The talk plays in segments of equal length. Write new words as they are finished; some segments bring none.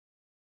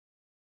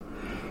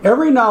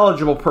Every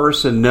knowledgeable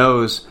person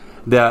knows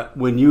that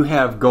when you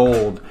have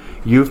gold,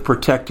 you've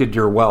protected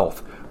your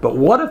wealth. But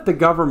what if the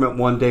government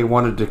one day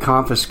wanted to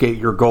confiscate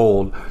your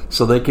gold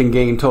so they can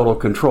gain total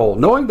control,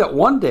 knowing that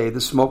one day the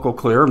smoke will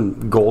clear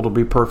and gold will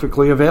be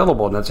perfectly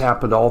available, and that's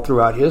happened all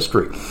throughout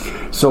history.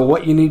 So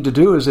what you need to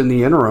do is, in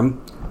the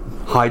interim,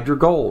 hide your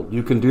gold.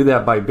 You can do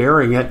that by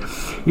burying it.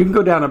 You can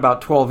go down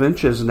about 12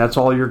 inches, and that's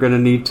all you're going to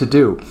need to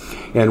do.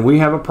 And we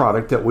have a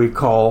product that we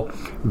call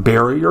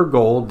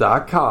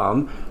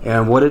buryyourgold.com,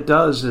 and what it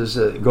does is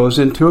it goes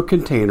into a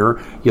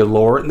container. You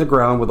lower it in the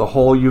ground with a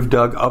hole you've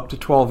dug up to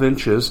 12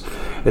 inches.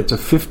 It's a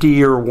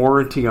 50-year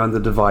warranty on the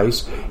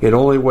device. It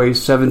only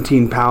weighs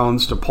 17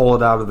 pounds to pull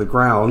it out of the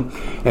ground,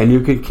 and you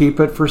can keep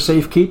it for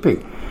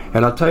safekeeping.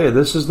 And I'll tell you,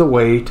 this is the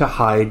way to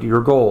hide your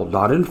gold,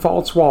 not in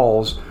false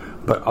walls,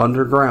 but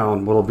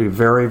underground. Will be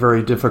very,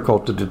 very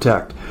difficult to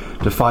detect.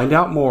 To find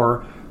out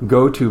more,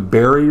 go to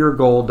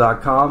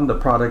buryyourgold.com. The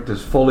product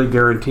is fully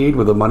guaranteed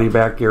with a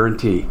money-back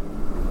guarantee.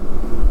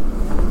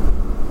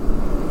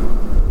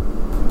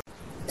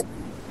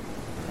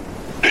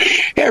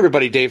 Hey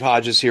everybody, Dave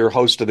Hodges here,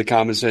 host of the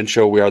Common Sense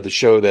Show. We are the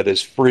show that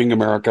is freeing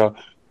America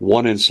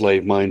one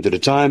enslaved mind at a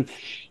time.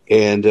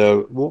 And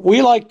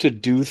we like to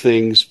do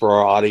things for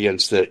our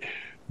audience that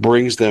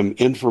brings them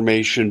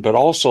information, but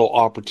also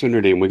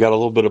opportunity. And we got a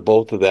little bit of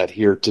both of that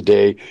here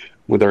today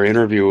with our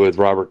interview with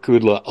Robert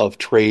Kudla of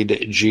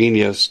Trade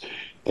Genius.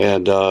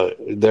 And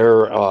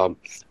their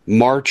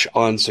march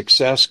on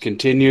success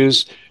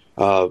continues.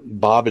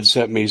 Bob had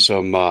sent me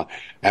some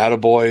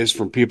attaboys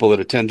from people that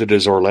attended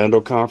his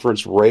Orlando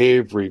conference,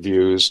 rave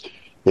reviews,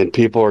 and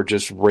people are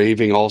just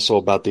raving also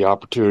about the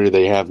opportunity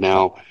they have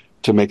now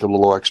to make a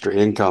little extra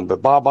income.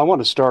 But Bob, I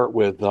want to start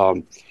with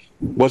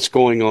what's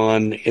going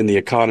on in the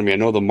economy. I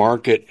know the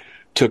market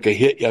took a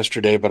hit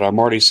yesterday, but I'm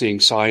already seeing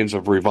signs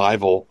of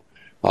revival.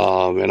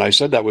 And I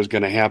said that was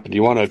going to happen. Do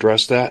you want to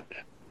address that?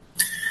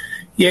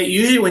 Yeah,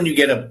 usually when you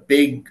get a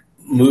big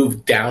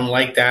move down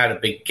like that, a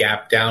big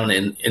gap down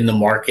in the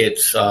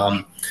markets,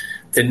 the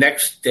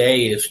next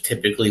day is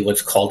typically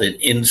what's called an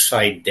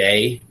inside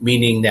day,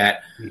 meaning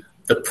that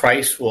the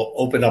price will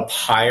open up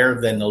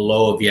higher than the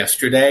low of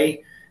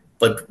yesterday,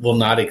 but will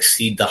not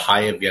exceed the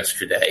high of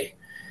yesterday.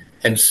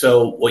 And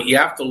so what you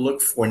have to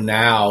look for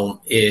now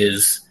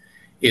is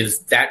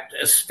that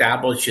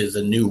establishes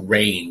a new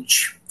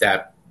range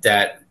that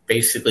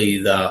basically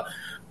the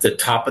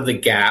top of the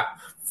gap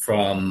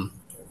from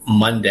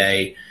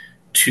Monday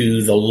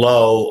to the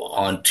low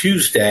on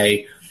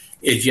Tuesday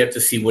is yet to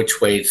see which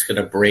way it's going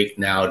to break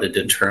now to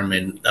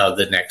determine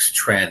the next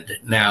trend.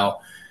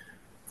 Now,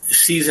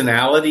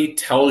 seasonality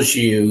tells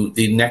you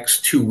the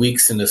next 2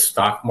 weeks in the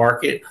stock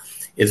market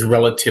is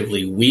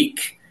relatively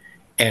weak.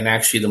 And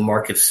actually, the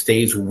market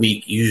stays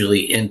weak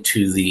usually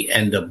into the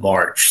end of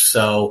March.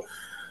 So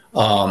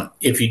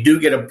if you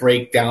do get a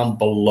breakdown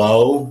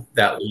below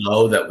that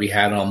low that we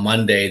had on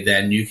Monday,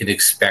 then you can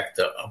expect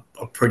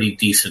a pretty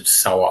decent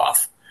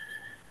sell-off.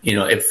 You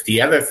know, if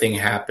the other thing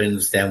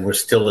happens, then we're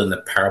still in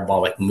the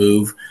parabolic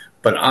move.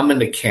 But I'm in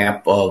the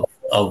camp of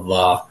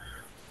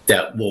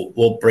that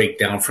we'll break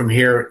down from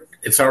here.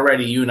 It's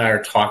already, you and I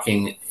are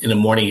talking in the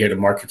morning here. The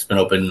market's been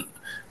open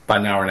by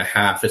an hour and a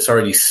half. It's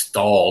already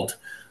stalled.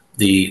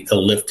 The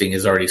lifting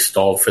is already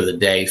stalled for the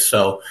day.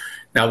 So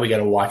now we got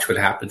to watch what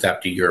happens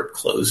after Europe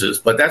closes.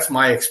 But that's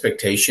my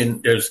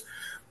expectation. There's,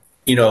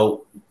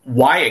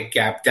 why it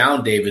gapped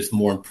down, Dave, is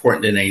more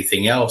important than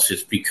anything else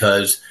is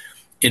because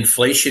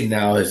inflation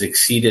now has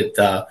exceeded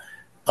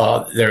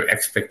their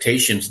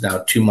expectations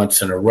now 2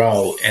 months in a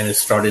row, and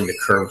it's starting to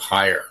curve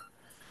higher.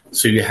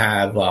 So you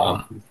have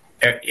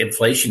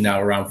inflation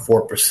now around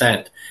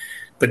 4%.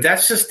 But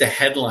that's just the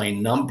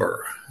headline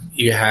number.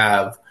 You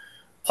have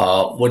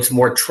what's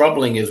more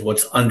troubling is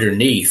what's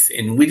underneath.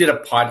 And we did a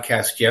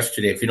podcast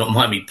yesterday, if you don't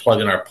mind me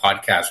plugging our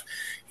podcast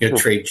here,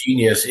 Trade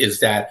Genius, is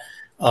that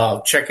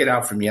check it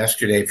out from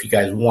yesterday if you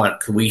guys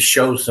want. Could we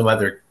show some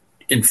other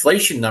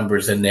inflation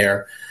numbers in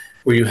there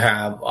where you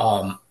have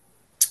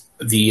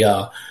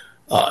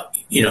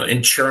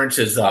insurance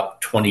is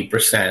up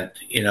 20%,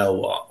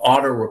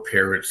 auto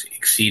repair is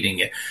exceeding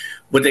it.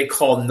 What they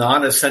call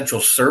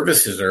non-essential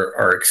services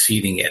are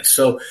exceeding it.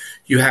 So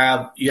you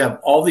have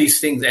all these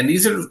things, and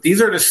these are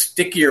the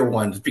stickier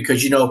ones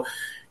because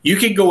you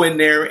can go in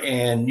there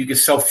and you can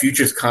sell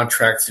futures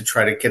contracts to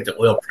try to get the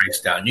oil price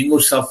down. You can go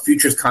sell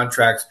futures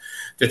contracts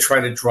to try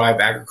to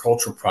drive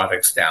agricultural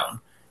products down.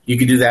 You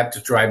can do that to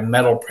drive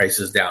metal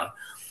prices down.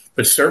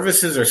 But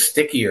services are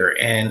stickier,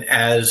 and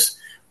as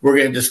we're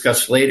going to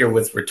discuss later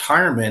with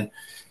retirement,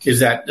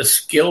 is that the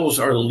skills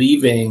are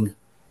leaving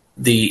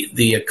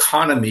the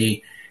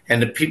economy,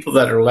 and the people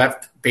that are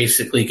left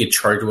basically get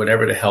charged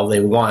whatever the hell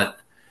they want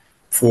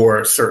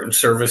for certain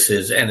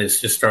services, and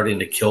it's just starting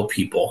to kill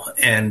people.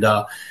 And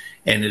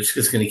it's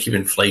just going to keep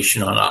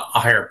inflation on a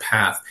higher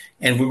path.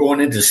 And we're going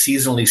into a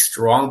seasonally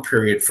strong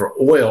period for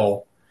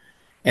oil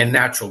and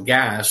natural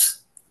gas,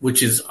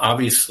 which is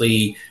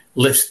obviously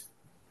lifts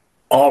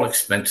all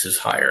expenses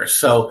higher.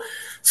 So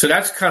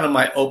that's kind of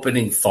my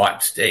opening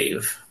thoughts,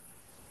 Dave.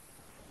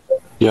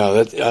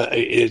 Yeah,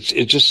 it's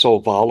just so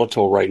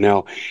volatile right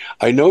now.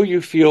 I know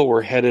you feel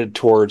we're headed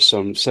towards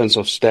some sense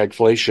of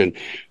stagflation.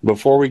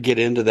 Before we get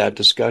into that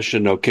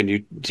discussion, though, can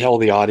you tell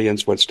the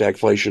audience what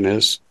stagflation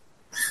is?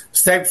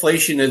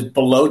 Stagflation is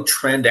below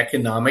trend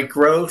economic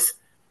growth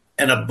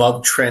and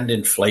above trend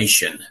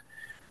inflation.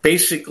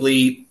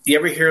 Basically, you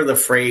ever hear the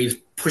phrase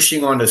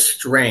pushing on a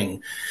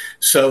string?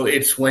 So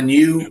it's when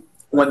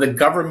the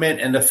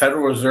government and the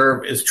Federal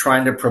Reserve is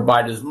trying to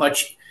provide as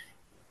much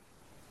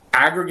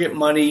aggregate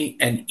money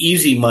and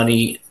easy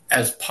money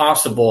as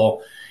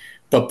possible,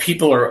 but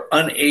people are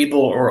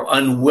unable or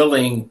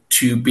unwilling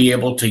to be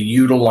able to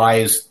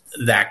utilize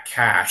that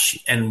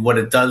cash. And what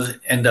it does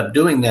end up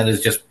doing then is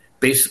just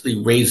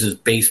basically raises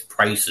base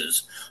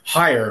prices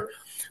higher,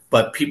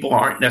 but people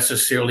aren't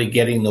necessarily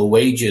getting the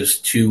wages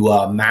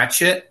to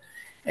match it.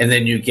 And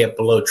then you get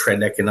below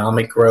trend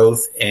economic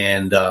growth.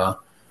 And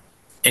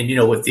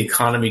with the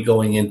economy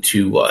going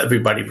into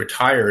everybody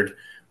retired,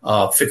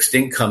 fixed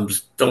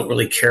incomes don't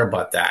really care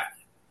about that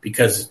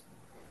because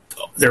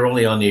they're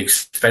only on the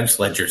expense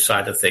ledger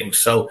side of things.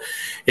 So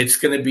it's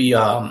going to be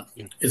a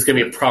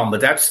problem.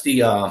 But that's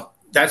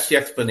the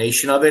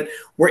explanation of it.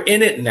 We're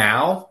in it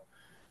now.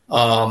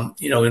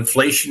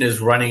 Inflation is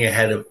running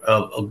ahead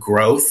of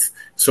growth.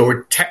 So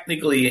we're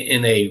technically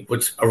in a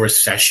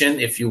recession,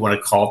 if you want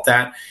to call it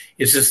that.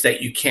 It's just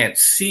that you can't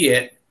see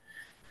it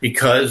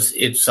because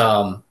it's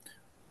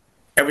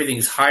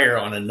everything's higher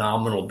on a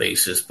nominal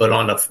basis, but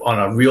on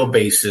a real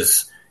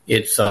basis,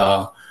 it's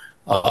we're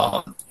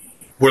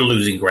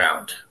losing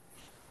ground.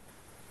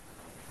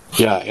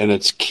 Yeah, and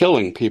it's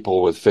killing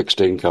people with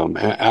fixed income.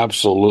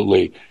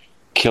 Absolutely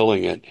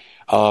killing it.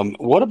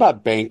 What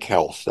about bank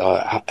health?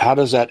 How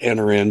does that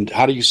enter in?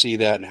 How do you see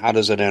that, and how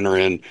does it enter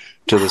in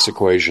to this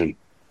equation?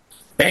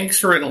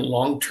 Banks are in a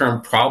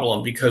long-term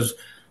problem because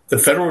the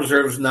Federal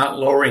Reserve is not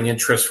lowering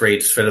interest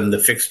rates for them to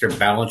fix their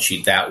balance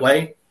sheet that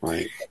way.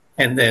 Right.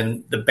 And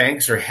then the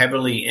banks are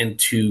heavily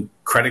into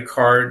credit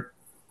card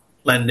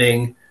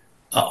lending,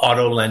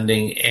 auto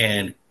lending,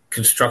 and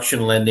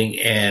construction lending,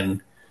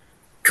 and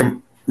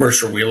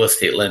commercial real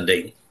estate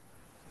lending.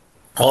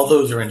 All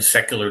those are in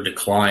secular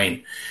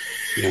decline.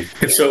 Yeah.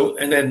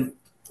 And then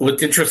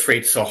with interest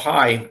rates so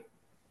high,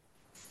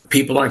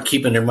 people aren't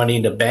keeping their money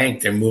in the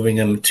bank. They're moving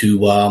them to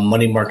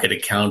money market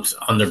accounts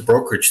on their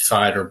brokerage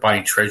side or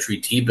buying Treasury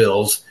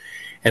T-bills.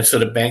 And so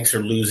the banks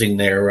are losing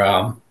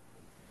their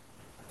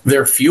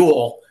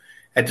fuel.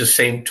 At the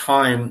same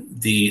time,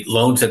 the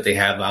loans that they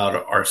have out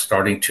are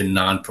starting to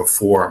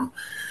non-perform.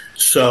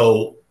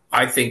 So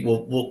I think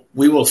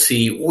we will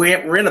see.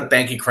 We're in a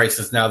banking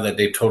crisis now that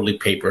they've totally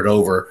papered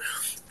over,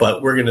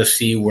 but we're going to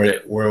see where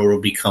it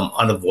will become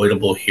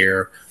unavoidable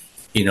here.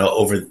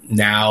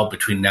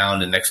 Between now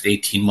and the next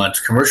 18 months,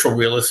 commercial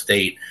real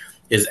estate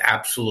is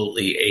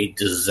absolutely a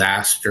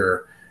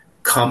disaster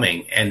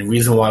coming. And the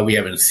reason why we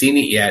haven't seen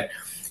it yet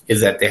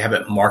is that they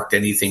haven't marked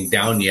anything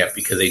down yet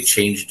because they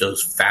changed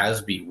those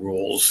FASB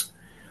rules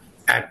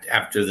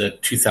after the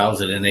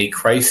 2008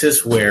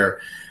 crisis,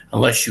 where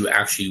unless you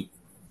actually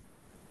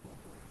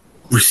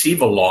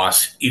receive a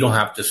loss, you don't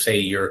have to say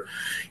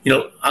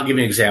I'll give you an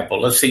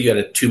example. Let's say you had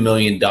a $2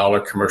 million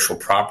commercial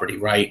property,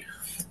 right?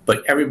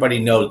 But everybody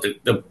knows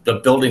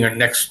the building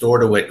next door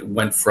to it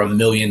went for $1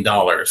 million.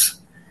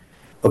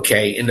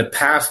 Okay, in the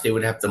past, they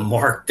would have to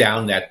mark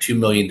down that $2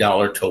 million to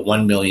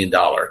 $1 million.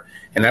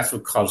 And that's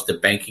what caused the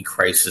banking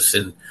crisis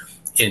in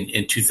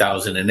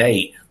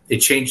 2008. They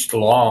changed the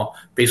law,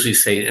 basically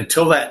saying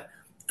until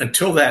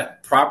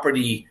that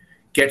property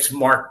gets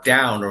marked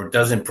down or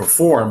doesn't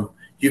perform,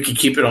 you can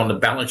keep it on the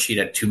balance sheet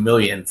at $2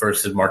 million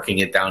versus marking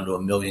it down to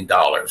 $1 million.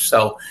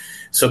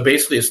 So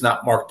basically, it's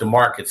not mark to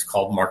mark; it's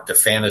called mark to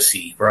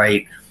fantasy,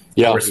 right?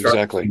 Yeah,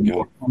 exactly.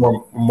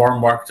 More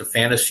mark to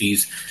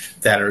fantasies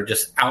that are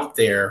just out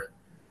there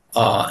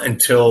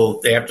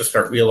until they have to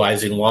start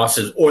realizing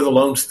losses or the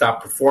loans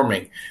stop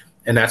performing,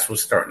 and that's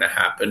what's starting to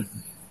happen.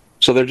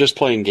 So they're just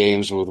playing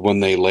games with when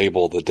they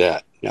label the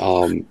debt.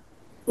 Well,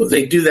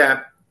 they do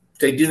that.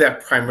 They do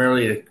that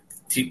primarily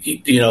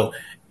to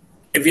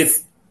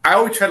I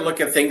always try to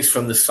look at things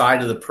from the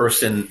side of the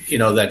person,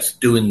 that's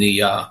doing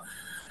the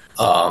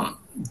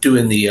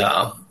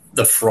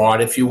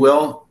fraud, if you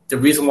will. The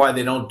reason why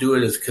they don't do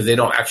it is because they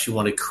don't actually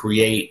want to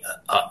create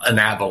an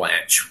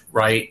avalanche,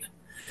 right?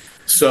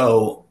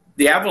 So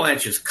the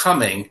avalanche is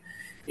coming.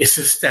 It's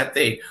just that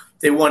they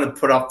want to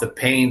put off the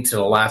pain to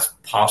the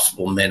last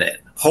possible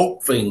minute,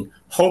 hoping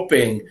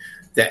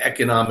that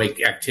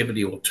economic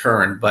activity will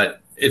turn.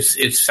 But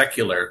it's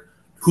secular.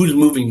 Who's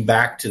moving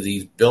back to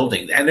these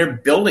buildings? And they're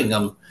building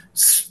them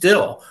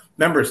still.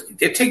 Remember,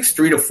 it takes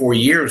 3 to 4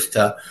 years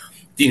to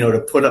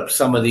put up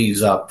some of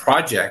these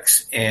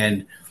projects.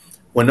 And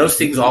when those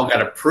things all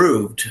got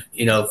approved,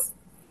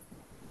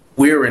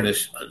 we're in a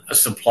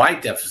supply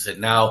deficit.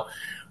 Now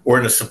we're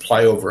in a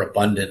supply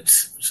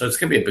overabundance. So it's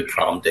going to be a big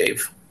problem,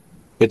 Dave.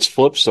 It's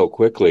flipped so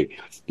quickly.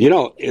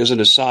 As an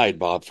aside,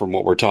 Bob, from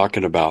what we're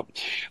talking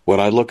about, when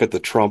I look at the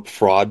Trump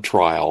fraud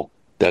trial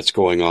that's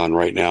going on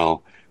right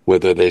now,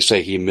 whether they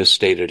say he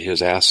misstated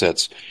his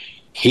assets,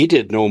 He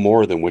did no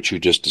more than what you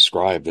just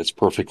described. That's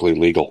perfectly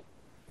legal.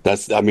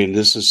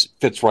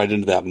 Fits right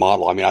into that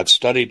model. I mean, I've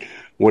studied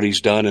what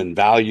he's done, and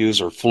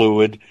values are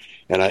fluid.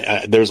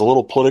 And there's a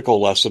little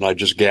political lesson I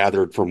just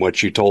gathered from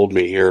what you told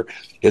me here.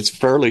 It's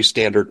fairly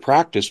standard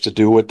practice to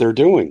do what they're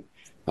doing.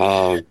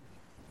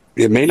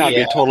 It may not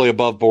be totally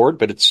above board,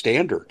 but it's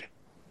standard.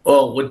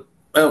 Well,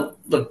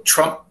 look,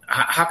 Trump,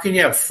 how can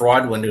you have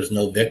fraud when there's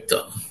no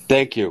victim?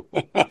 Thank you.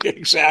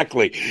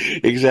 Exactly.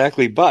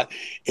 But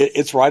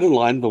it's right in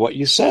line with what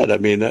you said. I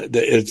mean,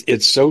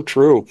 it's so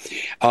true.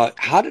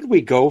 How did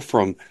we go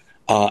from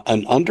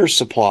an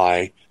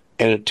undersupply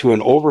to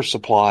an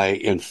oversupply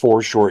in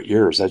 4 short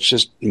years? That's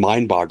just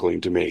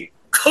mind-boggling to me.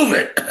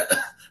 COVID.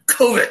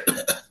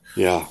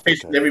 Yeah.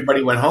 Basically,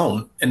 everybody went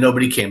home and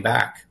nobody came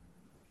back,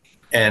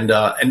 and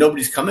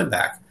nobody's coming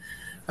back.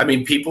 I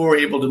mean, people were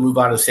able to move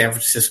out of San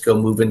Francisco,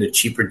 move into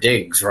cheaper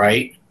digs,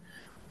 right?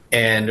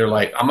 And they're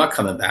like, I'm not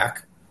coming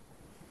back.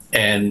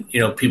 And,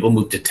 people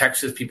moved to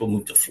Texas, people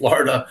moved to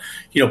Florida,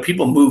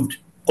 people moved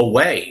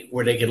away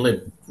where they could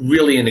live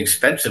really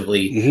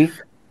inexpensively,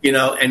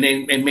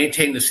 and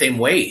maintain the same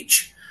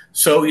wage.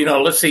 So,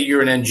 let's say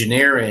you're an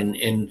engineer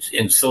in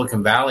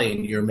Silicon Valley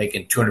and you're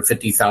making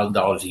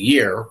 $250,000 a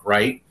year,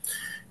 right?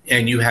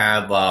 And you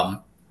have,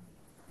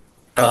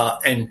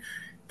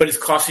 but it's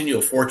costing you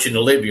a fortune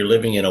to live. You're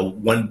living in a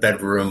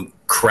 1-bedroom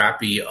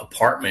crappy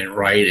apartment,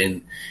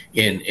 right,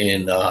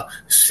 in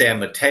San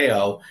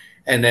Mateo,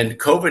 and then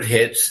COVID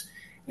hits,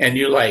 and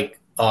you're like,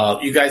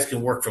 you guys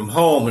can work from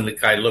home, and the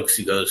guy looks,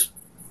 he goes,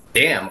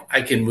 damn,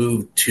 I can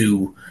move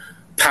to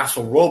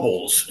Paso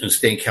Robles and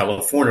stay in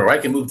California, or I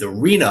can move to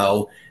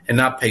Reno and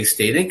not pay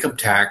state income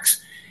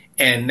tax,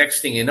 and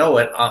next thing you know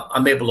it,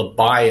 I'm able to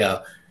buy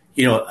a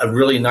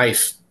really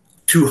nice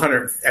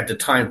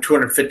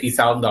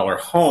 $250,000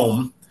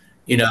 home,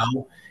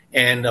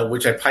 and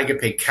which I probably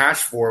get paid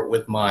cash for it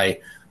with my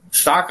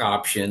stock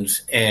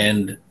options,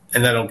 and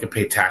then I don't get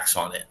paid tax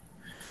on it.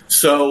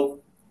 So,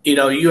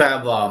 you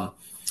have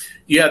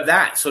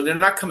that. So they're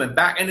not coming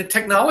back, and the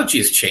technology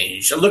has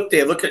changed. Look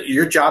at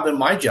your job and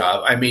my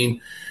job. I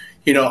mean,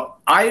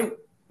 I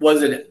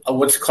was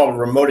what's called a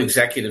remote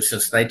executive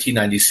since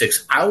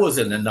 1996. I was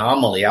an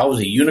anomaly. I was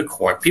a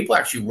unicorn. People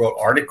actually wrote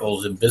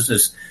articles in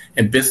business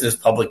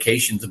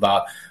publications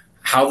about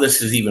how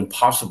this is even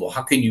possible.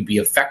 How can you be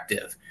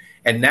effective?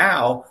 And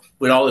now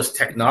with all this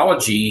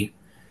technology,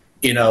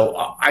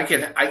 I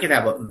can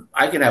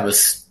have a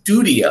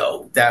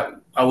studio that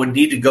I would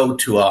need to go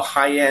to a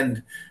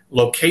high-end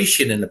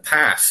location in the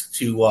past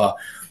to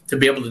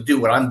be able to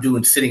do what I'm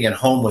doing sitting at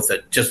home with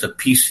just a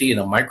PC and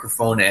a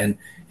microphone and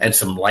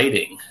some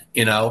lighting,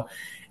 and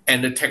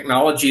the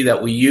technology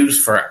that we use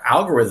for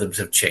algorithms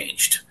have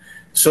changed.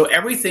 So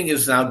everything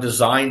is now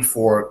designed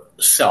for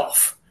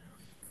self.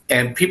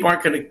 And people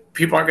aren't going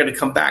to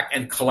come back.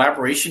 And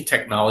collaboration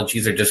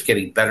technologies are just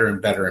getting better and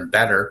better and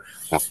better.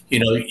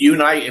 You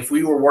and I, if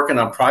we were working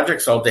on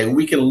projects all day,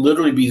 we could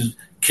literally be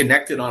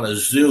connected on a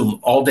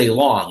Zoom all day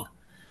long,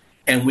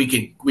 and we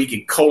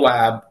could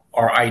collab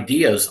our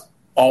ideas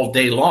all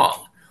day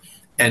long.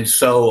 And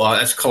so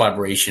that's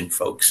collaboration,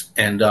 folks.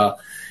 And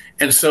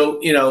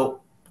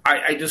so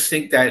I just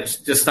think that it's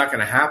just not going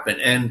to happen.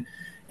 And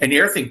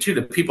the other thing too,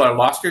 the people that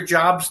lost their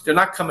jobs, they're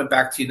not coming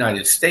back to the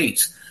United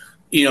States.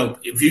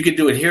 If you could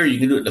do it here, you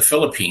can do it in the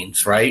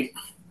Philippines, right?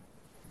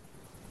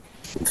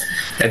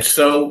 And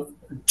so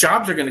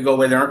jobs are going to go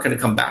away; they aren't going to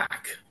come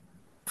back.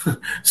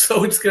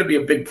 So it's going to be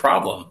a big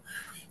problem,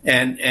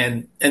 and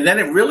then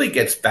it really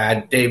gets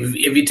bad, Dave.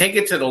 If you take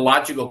it to the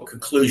logical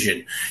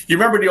conclusion, you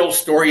remember the old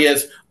story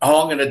is,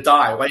 "Oh, I'm going to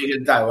die. Why are you going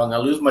to die? Well, I'm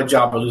going to lose my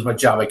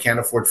job. I can't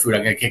afford food.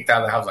 I'm going to get kicked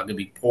out of the house. I'm going to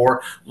be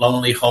poor,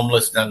 lonely,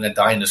 homeless, and I'm going to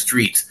die in the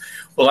streets."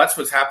 Well, that's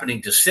what's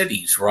happening to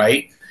cities,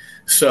 right?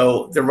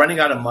 So they're running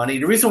out of money.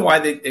 The reason why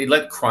they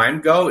let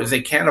crime go is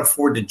they can't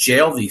afford to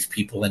jail these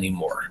people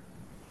anymore.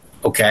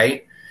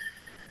 Okay?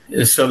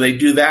 So they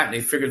do that, and they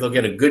figure they'll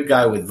get a good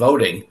guy with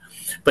voting.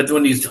 But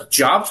when these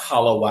jobs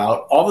hollow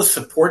out, all the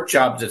support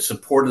jobs that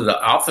supported the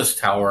office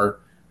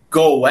tower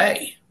go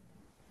away.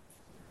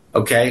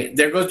 Okay?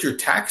 There goes your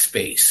tax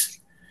base.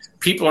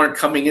 People aren't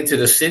coming into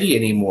the city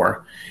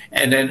anymore.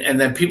 And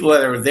then people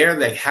that are there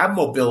that have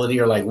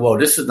mobility are like, whoa,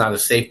 this is not a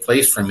safe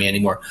place for me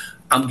anymore.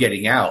 I'm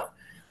getting out.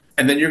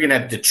 And then you're going to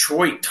have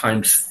Detroit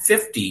times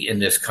 50 in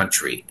this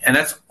country. And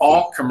that's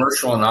all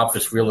commercial and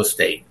office real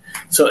estate.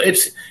 So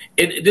this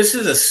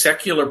is a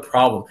secular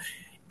problem.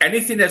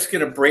 Anything that's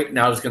going to break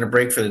now is going to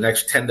break for the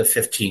next 10 to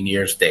 15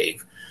 years,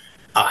 Dave.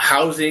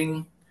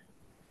 Housing,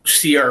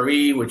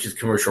 CRE, which is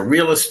commercial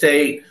real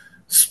estate,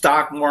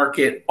 stock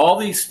market, all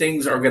these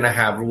things are going to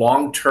have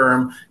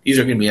long-term, these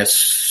are going to be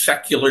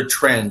secular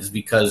trends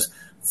because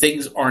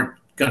things aren't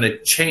going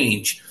to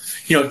change.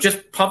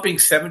 Just pumping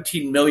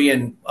 17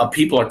 million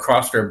people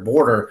across their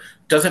border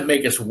doesn't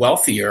make us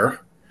wealthier.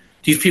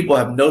 These people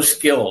have no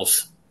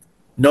skills,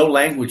 no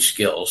language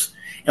skills,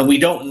 and we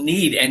don't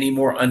need any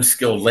more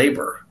unskilled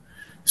labor.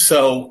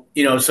 So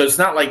it's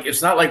not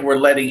like we're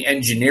letting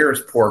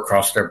engineers pour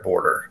across their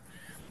border,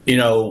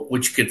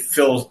 which could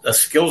fill a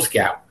skills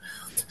gap.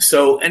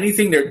 So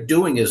anything they're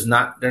doing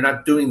they're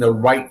not doing the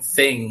right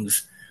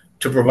things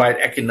to provide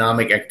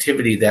economic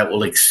activity that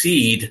will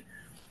exceed,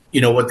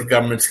 what the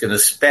government's going to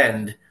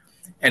spend.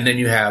 And then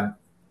you have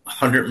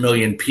 100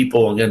 million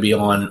people are going to be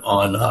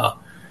on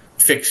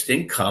fixed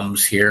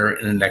incomes here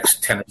in the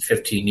next 10 or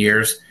 15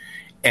 years,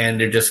 and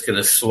they're just going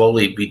to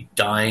slowly be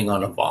dying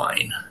on a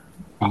vine.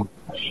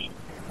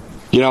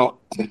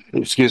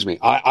 Excuse me.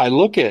 I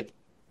look at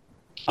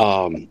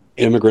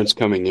immigrants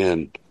coming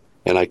in,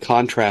 and I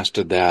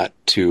contrasted that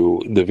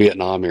to the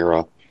Vietnam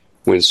era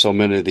when so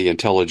many of the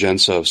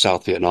intelligentsia of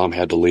South Vietnam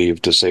had to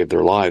leave to save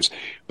their lives.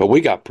 But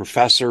we got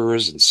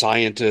professors and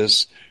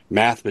scientists,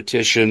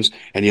 mathematicians,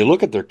 and you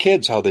look at their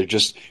kids, how they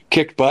just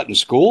kicked butt in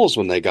schools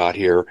when they got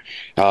here.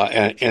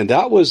 And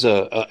that was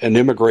an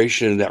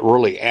immigration that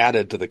really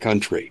added to the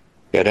country.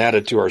 It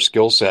added to our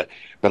skill set.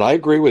 But I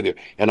agree with you.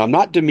 And I'm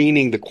not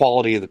demeaning the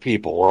quality of the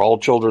people. We're all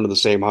children of the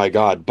same high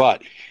God.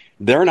 But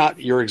they're not,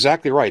 you're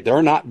exactly right.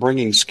 They're not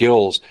bringing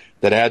skills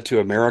that add to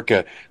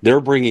America.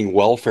 They're bringing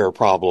welfare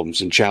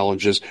problems and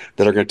challenges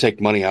that are going to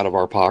take money out of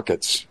our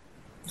pockets.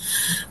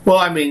 Well,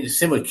 I mean,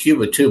 same with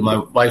Cuba, too. My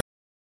wife.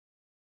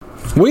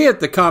 We at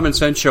the Common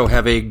Sense Show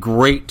have a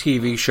great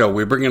TV show.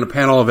 We bring in a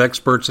panel of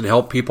experts and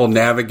help people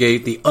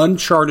navigate the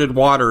uncharted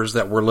waters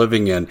that we're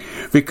living in.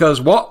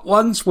 Because what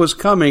once was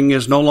coming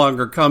is no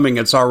longer coming.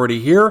 It's already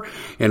here,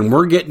 and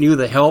we're getting you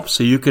the help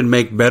so you can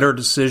make better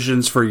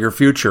decisions for your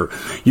future.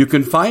 You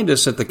can find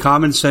us at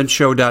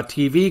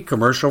thecommonsenseshow.tv,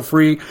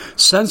 commercial-free,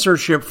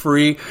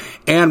 censorship-free,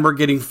 and we're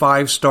getting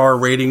 5-star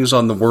ratings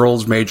on the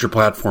world's major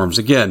platforms.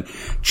 Again,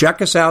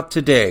 check us out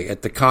today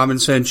at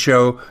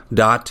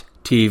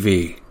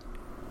thecommonsenseshow.tv.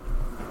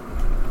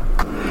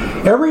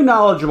 Every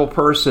knowledgeable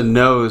person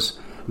knows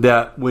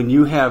that when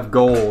you have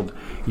gold,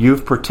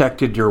 you've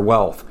protected your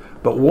wealth.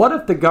 But what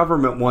if the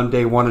government one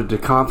day wanted to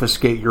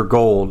confiscate your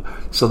gold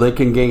so they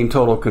can gain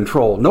total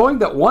control, knowing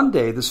that one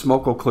day the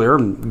smoke will clear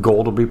and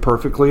gold will be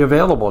perfectly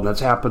available, and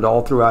that's happened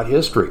all throughout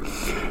history.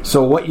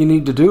 So what you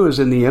need to do is,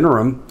 in the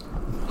interim,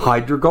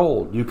 hide your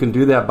gold. You can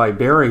do that by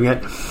burying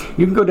it.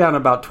 You can go down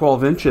about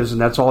 12 inches, and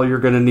that's all you're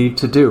going to need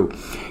to do.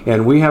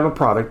 And we have a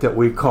product that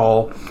we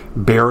call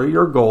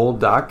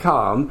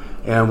buryyourgold.com,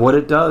 and what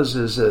it does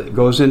is it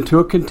goes into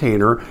a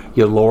container.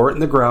 You lower it in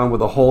the ground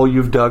with a hole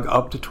you've dug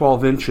up to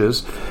 12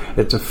 inches.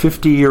 It's a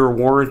 50-year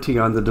warranty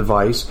on the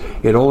device.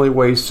 It only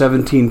weighs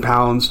 17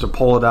 pounds to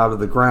pull it out of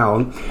the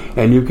ground,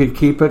 and you can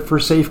keep it for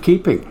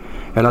safekeeping.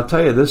 And I'll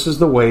tell you, this is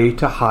the way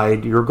to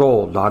hide your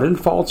gold, not in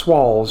false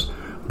walls,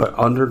 but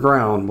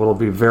underground. Will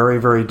be very,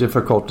 very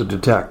difficult to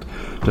detect.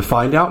 To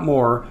find out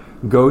more,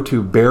 go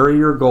to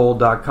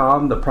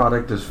buryyourgold.com. The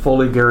product is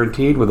fully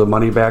guaranteed with a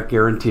money-back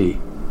guarantee.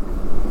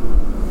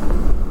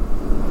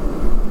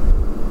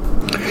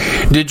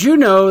 Did you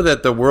know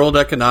that the World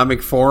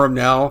Economic Forum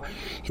now,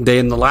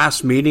 in the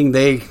last meeting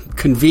they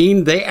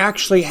convened, they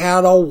actually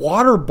had a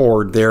water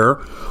board there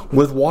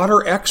with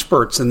water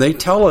experts, and they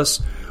tell us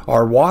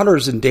our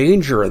water's in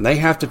danger and they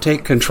have to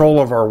take control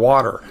of our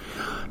water.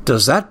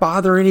 Does that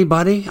bother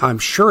anybody? I'm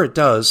sure it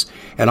does.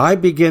 And I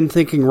begin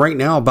thinking right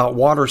now about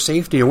water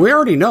safety. And we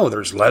already know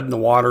there's lead in the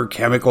water,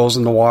 chemicals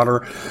in the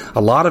water.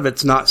 A lot of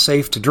it's not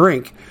safe to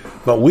drink.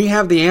 But we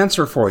have the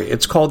answer for you.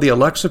 It's called the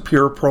Alexa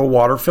Pure Pro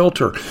Water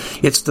Filter.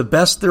 It's the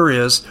best there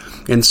is,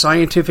 and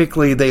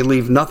scientifically they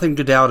leave nothing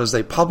to doubt as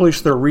they publish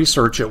their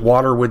research at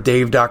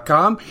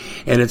waterwithdave.com,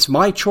 and it's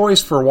my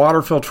choice for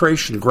water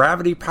filtration.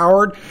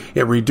 Gravity-powered,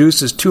 it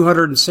reduces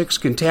 206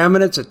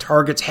 contaminants, it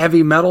targets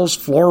heavy metals,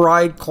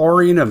 fluoride,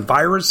 chlorine, and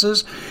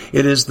viruses.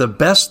 It is the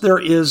best there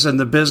is in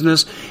the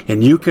business,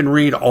 and you can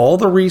read all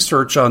the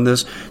research on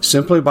this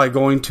simply by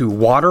going to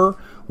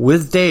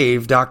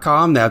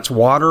waterwithdave.com. That's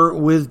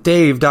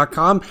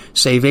waterwithdave.com.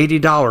 Save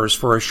 $80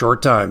 for a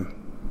short time.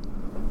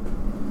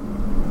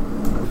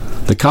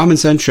 The Common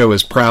Sense Show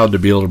is proud to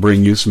be able to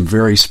bring you some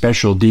very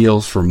special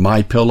deals from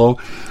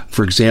MyPillow.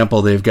 For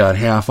example, they've got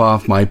half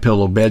off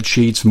MyPillow bed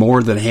sheets,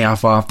 more than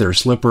half off their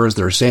slippers,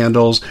 their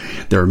sandals,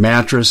 their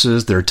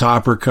mattresses, their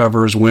topper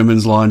covers,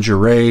 women's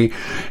lingerie.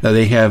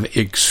 They have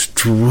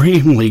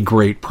extremely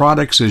great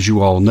products, as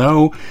you all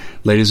know.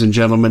 Ladies and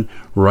gentlemen,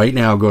 right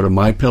now go to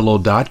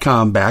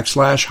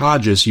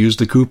mypillow.com/Hodges. Use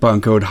the coupon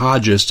code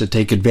Hodges to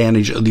take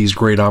advantage of these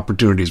great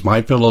opportunities.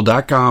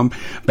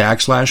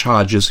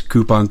 mypillow.com/Hodges,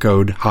 coupon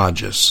code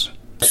Hodges.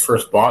 His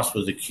first boss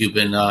was a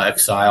Cuban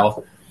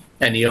exile,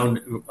 and he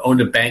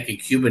owned a bank in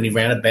Cuba, and he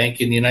ran a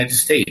bank in the United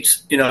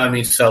States. You know what I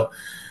mean? So,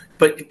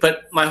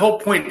 but my whole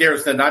point there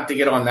is that, not to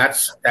get on that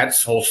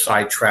whole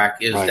sidetrack,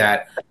 is right,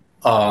 that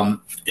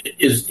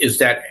is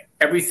that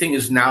everything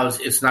is now,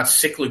 it's not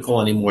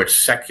cyclical anymore, it's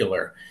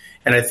secular.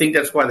 And I think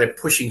that's why they're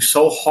pushing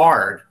so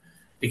hard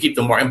to keep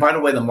the market. And by the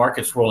way, the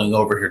market's rolling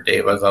over here,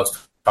 Dave. As I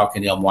was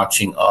talking to you, I'm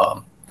watching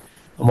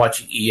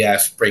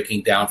ES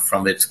breaking down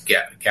from its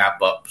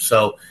gap up.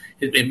 So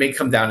it may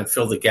come down and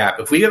fill the gap.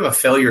 If we have a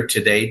failure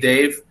today,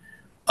 Dave,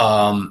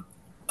 and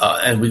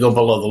we go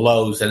below the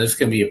lows, then it's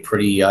going to be a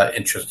pretty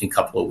interesting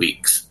couple of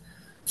weeks.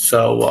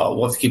 So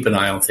we'll have to keep an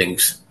eye on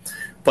things.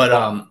 But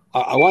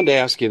I wanted to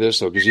ask you this,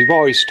 though, because you've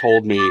always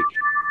told me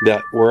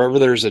that wherever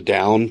there's a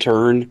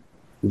downturn,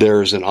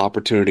 there's an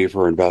opportunity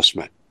for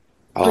investment.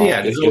 Oh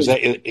yeah,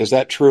 Is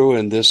that true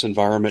in this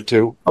environment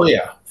too? oh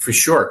yeah, for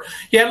sure.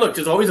 Yeah, look,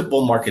 there's always a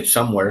bull market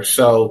somewhere.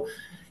 So,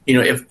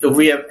 if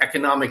we have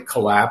economic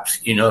collapse,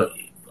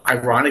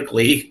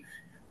 ironically,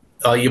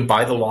 you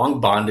buy the long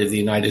bond of the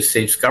United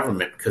States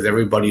government because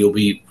everybody will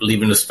be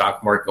leaving the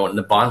stock market, going in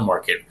the bond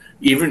market.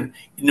 Even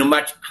no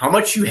matter how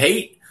much you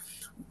hate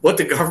what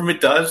the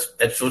government does,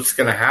 that's what's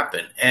going to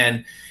happen.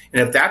 And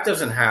if that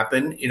doesn't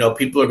happen,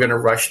 people are going to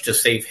rush to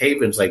safe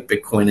havens like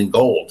Bitcoin and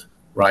gold,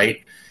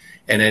 right?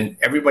 And then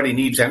everybody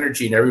needs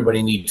energy and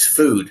everybody needs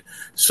food.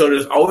 So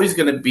there's always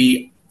going to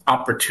be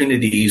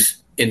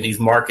opportunities in these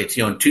markets.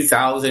 In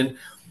 2000,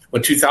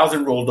 when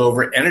 2000 rolled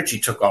over, energy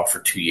took off for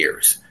 2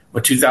 years.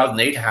 When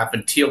 2008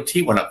 happened,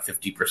 TLT went up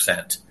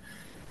 50%.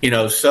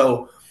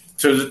 So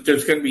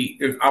there's going to be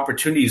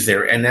opportunities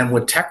there. And then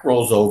when tech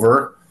rolls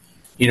over,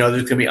 there's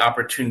going to be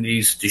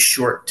opportunities to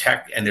short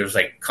tech. And there's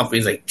like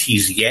companies like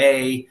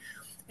TZA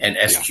and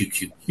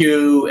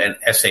SQQQ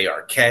and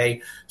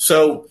SARK.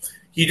 So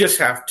you just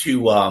have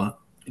to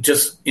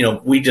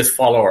we just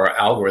follow our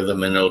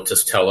algorithm and it'll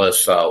just tell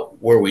us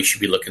where we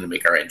should be looking to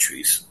make our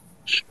entries.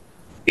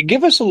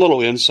 Give us a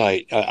little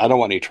insight. I don't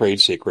want any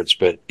trade secrets,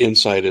 but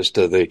insight as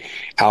to the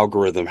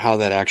algorithm, how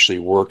that actually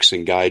works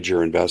and guides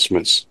your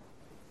investments.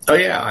 Oh,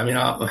 yeah. I mean,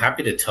 I'm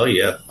happy to tell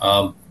you,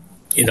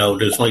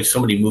 there's only so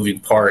many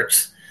moving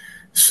parts.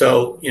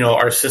 So,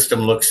 our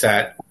system looks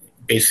at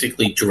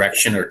basically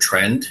direction or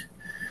trend.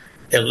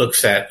 It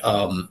looks at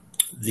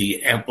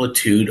the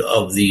amplitude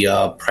of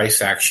the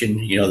price action,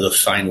 the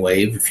sine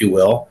wave, if you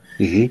will.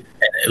 Mm-hmm.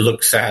 And it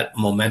looks at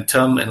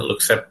momentum and it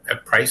looks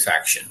at price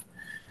action.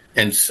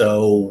 And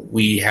so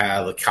we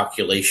have a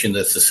calculation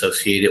that's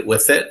associated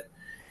with it.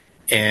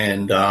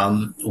 And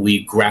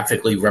we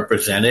graphically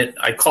represent it.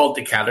 I call it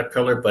the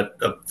caterpillar, but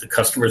the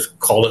customers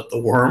call it the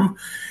worm.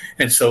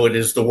 And so it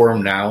is the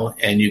worm now.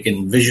 And you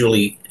can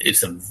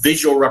it's a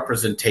visual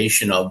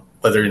representation of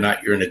whether or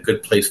not you're in a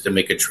good place to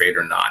make a trade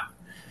or not.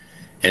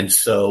 And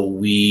so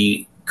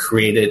we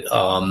created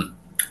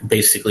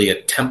basically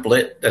a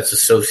template that's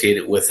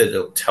associated with it.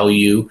 It'll tell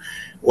you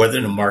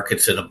whether the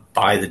market's in a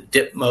buy the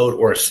dip mode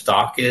or a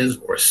stock is,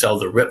 or sell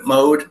the rip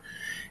mode,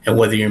 and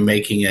whether you're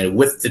making a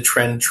with the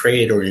trend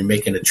trade or you're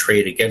making a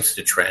trade against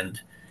the trend.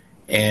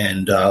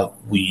 And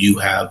you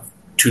have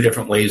two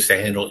different ways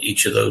to handle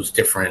each of those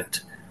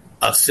different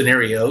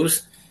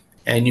scenarios.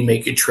 And you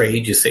make your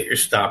trade, you set your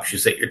stops, you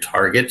set your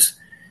targets,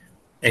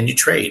 and you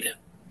trade.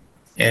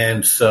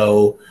 And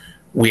so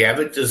we have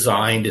it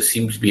designed. It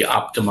seems to be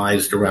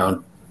optimized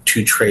around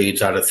 2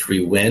 trades out of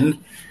 3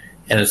 win.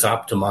 And it's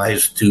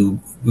optimized to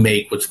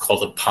make what's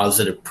called a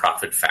positive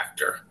profit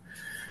factor,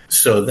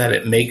 so that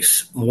it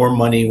makes more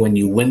money when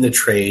you win the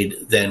trade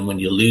than when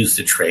you lose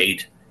the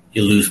trade,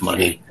 you lose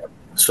money.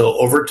 So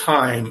over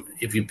time,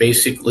 if you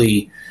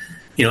basically,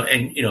 you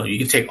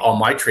can take all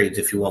my trades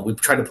if you want. We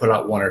try to put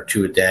out 1 or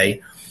 2 a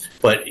day.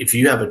 But if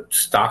you have a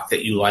stock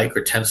that you like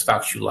or 10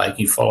 stocks you like,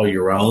 you follow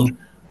your own,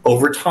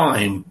 over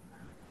time,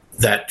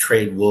 that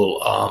trade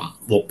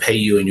will pay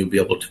you and you'll be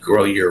able to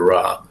grow your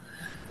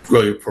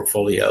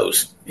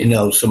portfolios.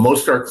 So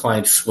most of our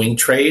clients swing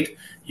trade.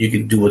 You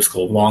can do what's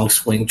called long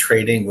swing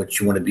trading, which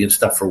you want to be in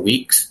stuff for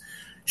weeks.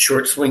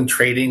 Short swing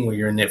trading, where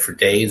you're in it for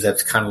days.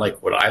 That's kind of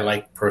like what I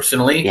like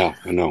personally. Yeah,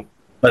 I know.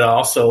 But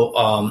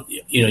also,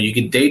 you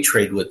can day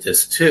trade with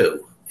this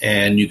too.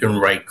 And you can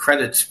write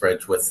credit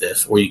spreads with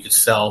this, or you can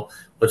sell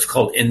what's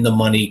called in the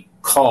money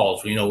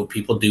calls. When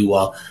people do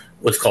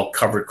what's called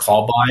covered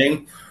call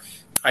buying.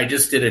 I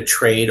just did a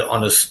trade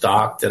on a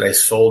stock that I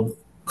sold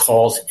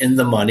calls in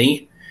the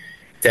money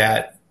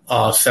that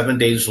 7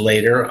 days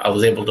later, I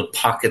was able to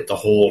pocket the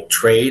whole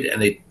trade,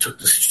 and they took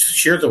the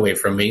shares away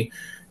from me,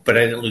 but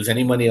I didn't lose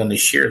any money on the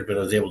shares, but I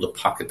was able to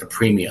pocket the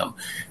premium.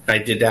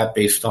 And I did that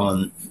based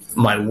on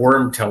my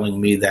worm telling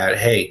me that,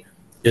 hey,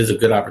 there's a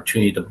good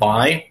opportunity to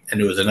buy, and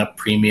there was enough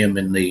premium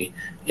in the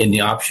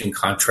option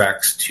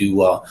contracts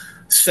to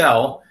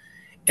sell.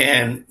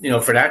 And,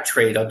 for that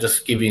trade, I'll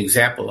just give you an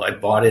example. I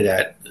put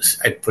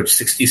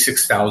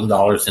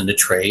 $66,000 in the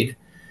trade.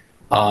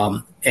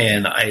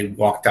 And I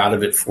walked out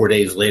of it 4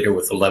 days later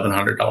with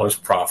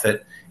 $1,100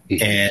 profit, and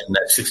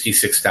that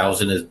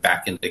 $66,000 is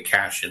back into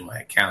cash in my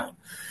account.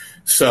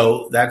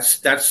 So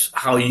that's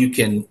how you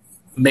can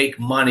make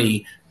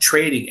money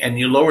trading, and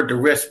you lowered the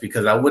risk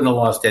because I wouldn't have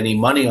lost any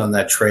money on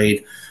that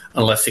trade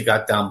unless it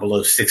got down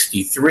below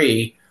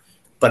 63.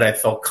 But I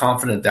felt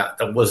confident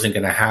that wasn't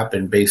going to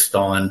happen based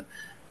on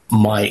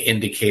my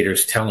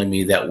indicators telling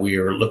me that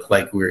looked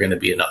like we were going to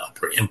be in an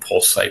upper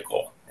impulse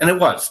cycle, and it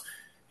was.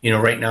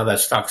 Right now that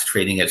stock's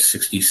trading at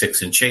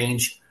 66 and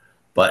change,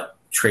 but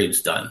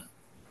trade's done.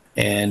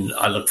 And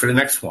I look for the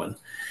next one.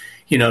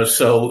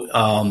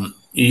 So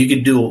you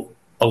can do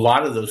a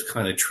lot of those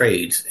kind of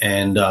trades.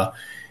 And,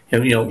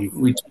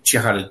 we teach you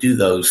how to do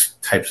those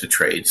types of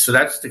trades. So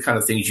that's the kind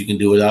of things you can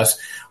do with us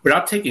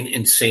without taking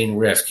insane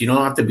risk. You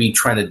don't have to be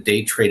trying to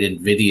day trade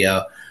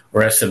NVIDIA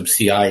or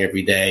SMCI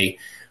every day,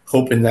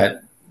 hoping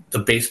that the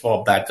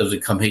baseball bat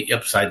doesn't come hit you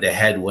upside the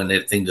head when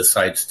the thing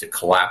decides to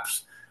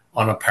collapse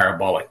on a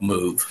parabolic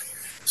move.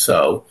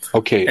 So,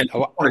 Okay. and if you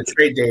want to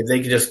trade, Dave, they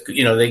can just,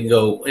 they can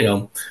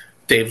go,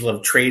 Dave's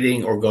Love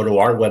Trading, or go to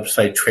our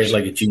website,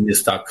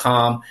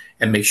 tradelikeagenius.com,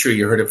 and make sure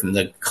you heard it from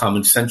the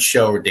Common Sense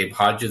Show or Dave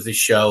Hodges'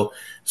 show,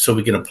 so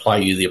we can apply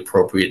you the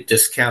appropriate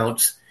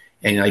discounts.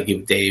 And I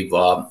give Dave,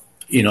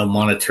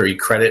 monetary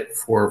credit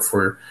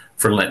for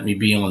letting me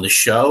be on the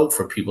show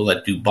for people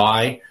that do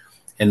buy.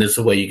 And this is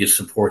a way you can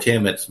support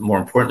him. It's more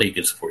importantly, you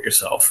can support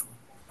yourself.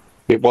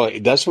 Well,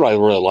 that's what I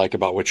really like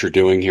about what you're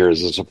doing here,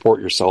 is the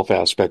support yourself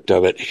aspect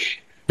of it,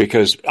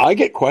 because I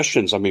get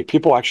questions. I mean,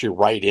 people actually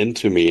write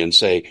into me and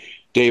say,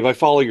 Dave, I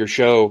follow your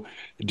show.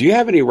 Do you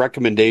have any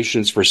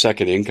recommendations for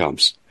second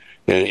incomes?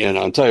 And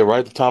I'll tell you right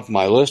at the top of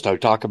my list, I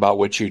talk about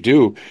what you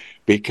do,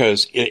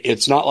 because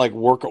it's not like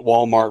work at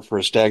Walmart for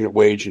a stagnant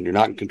wage and you're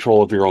not in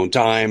control of your own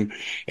time.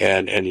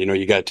 And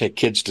you got to take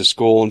kids to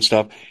school and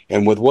stuff.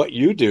 And with what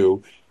you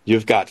do,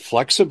 you've got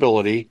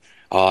flexibility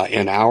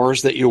in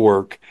hours that you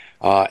work,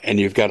 and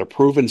you've got a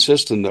proven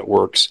system that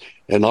works.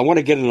 And I want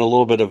to get in a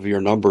little bit of your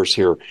numbers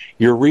here.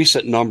 Your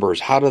recent numbers,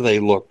 how do they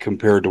look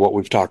compared to what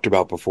we've talked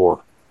about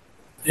before?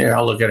 Here,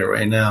 I'll look at it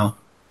right now.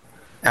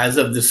 As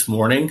of this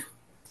morning,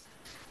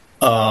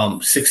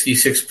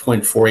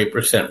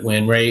 66.48%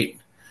 win rate.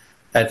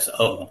 That's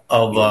of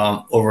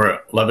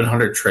over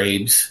 1,100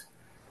 trades.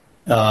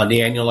 The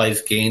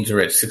annualized gains are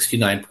at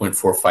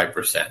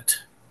 69.45%.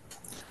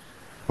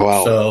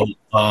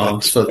 Wow.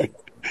 So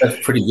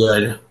that's pretty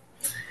good.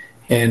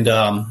 And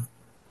and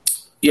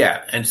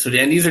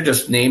these are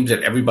just names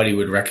that everybody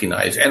would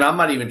recognize. And I'm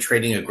not even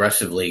trading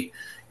aggressively,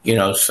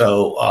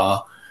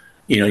 so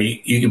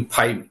you can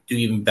probably do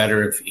even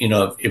better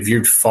if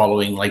you're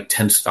following like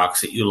 10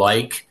 stocks that you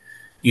like.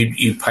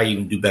 You probably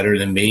even do better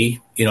than me.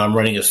 I'm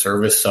running a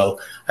service, so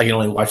I can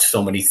only watch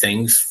so many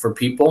things for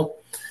people.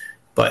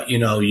 But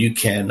you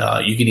can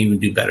even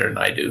do better than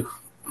I do.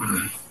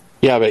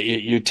 Yeah, but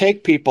you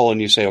take people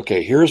and you say,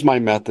 okay, here's my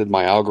method,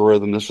 my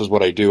algorithm. This is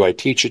what I do. I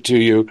teach it to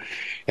you.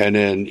 And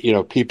then,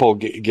 people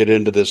get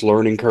into this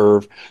learning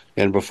curve.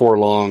 And before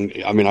long,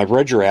 I mean, I've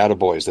read your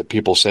attaboys that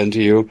people send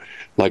to you,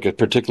 like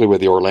particularly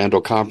with the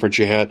Orlando conference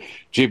you had.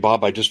 Gee,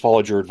 Bob, I just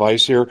followed your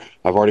advice here.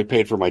 I've already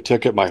paid for my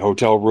ticket, my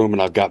hotel room,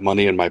 and I've got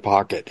money in my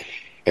pocket.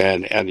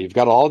 And you've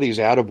got all these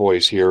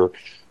attaboys here.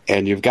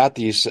 And you've got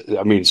these,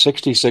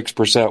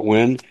 66%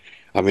 win.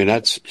 I mean,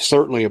 that's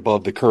certainly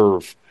above the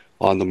curve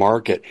on the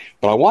market.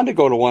 But I wanted to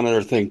go to one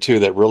other thing, too,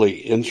 that really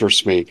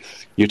interests me.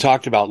 You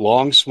talked about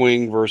long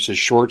swing versus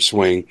short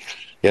swing.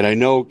 And I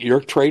know your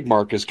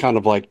trademark is kind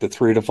of like the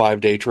 3 to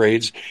 5 day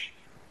trades.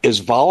 As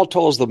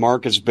volatile as the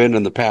market's been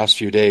in the past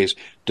few days,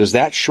 does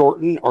that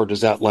shorten or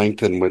does that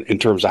lengthen in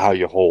terms of how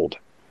you hold?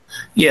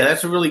 Yeah,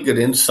 that's a really good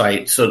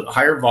insight. So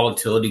higher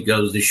volatility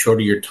goes, the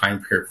shorter your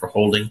time period for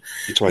holding.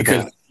 That's what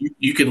I thought.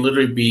 You can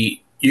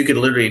literally,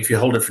 if you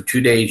hold it for 2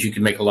 days, you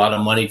can make a lot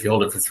of money. If you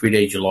hold it for 3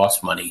 days, you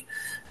lost money.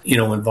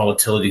 When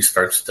volatility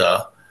starts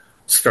to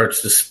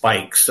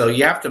spike. So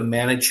you have to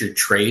manage your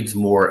trades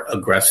more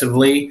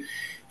aggressively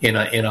in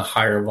a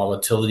higher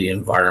volatility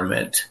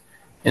environment.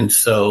 And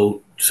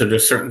so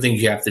there's certain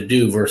things you have to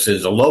do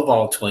versus a low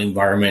volatility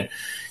environment.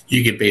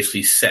 You could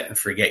basically set and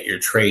forget your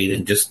trade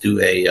and just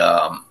do a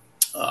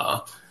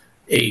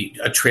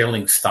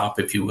trailing stop,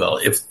 if you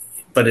will.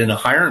 But in a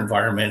higher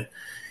environment,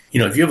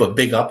 if you have a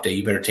big up day,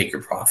 you better take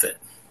your profit.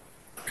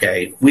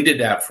 Okay, we did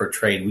that for a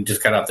trade. We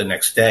just got out the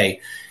next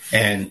day.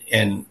 And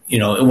it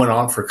went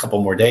on for a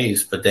couple more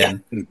days, but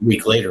then a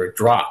week later it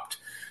dropped.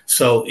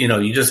 So,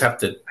 you just have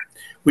to,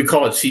 we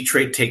call it see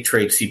trade, take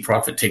trade, see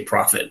profit, take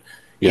profit,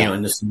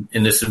 in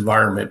this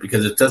environment,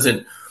 because it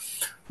doesn't,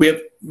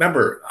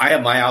 remember, I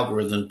have my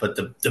algorithm, but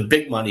the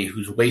big money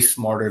who's way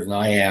smarter than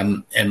I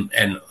am and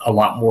a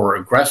lot more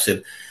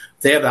aggressive,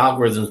 they have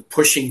algorithms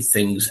pushing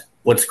things,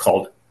 what's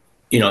called,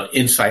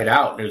 inside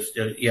out.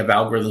 You have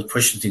algorithms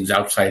pushing things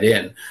outside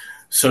in.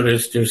 So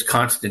there's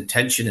constant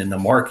tension in the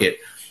market.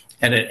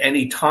 And at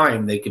any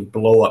time, they can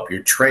blow up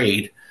your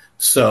trade.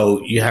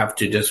 So you have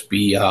to just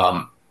be,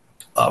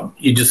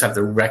 you just have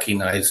to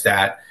recognize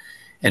that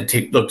and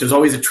look, there's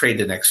always a trade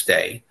the next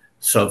day.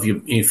 So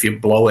if you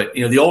blow it,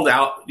 the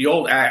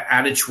old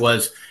adage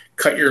was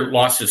cut your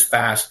losses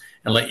fast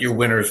and let your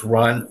winners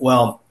run.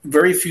 Well,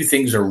 very few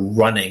things are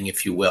running,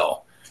 if you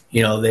will.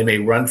 They may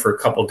run for a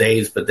couple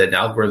days, but then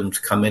algorithms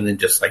come in and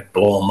just like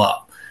blow them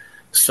up.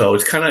 So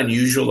it's kind of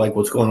unusual, like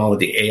what's going on with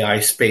the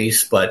AI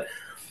space, but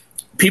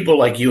people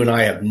like you and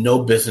I have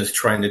no business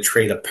trying to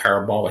trade a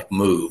parabolic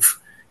move,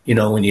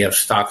 when you have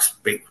stocks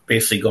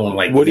basically going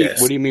like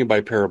this. What do you mean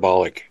by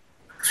parabolic?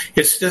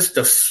 It's just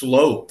the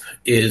slope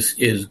is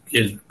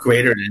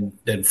greater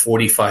than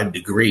 45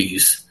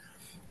 degrees,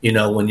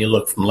 when you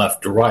look from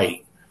left to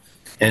right.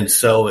 And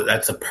so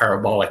that's a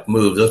parabolic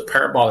move. Those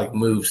parabolic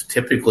moves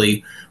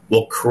typically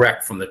will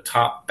correct from the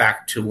top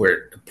back to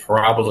where the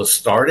parabola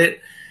started.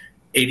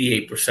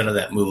 88% of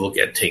that move will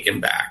get taken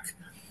back.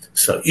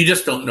 So you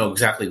just don't know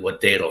exactly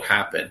what day it'll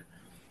happen.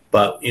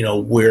 But,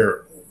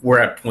 we're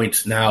at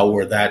points now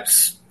where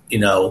that's,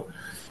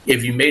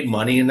 If you made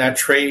money in that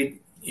trade,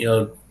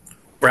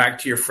 brag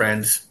to your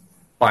friends,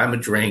 buy them a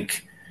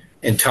drink,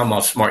 and tell them how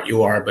smart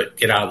you are, but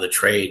get out of the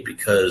trade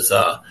because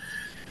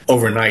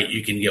overnight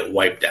you can get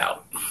wiped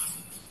out.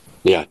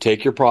 Yeah,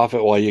 take your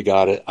profit while you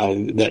got it.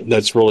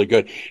 That's really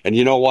good. And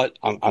you know what?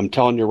 I'm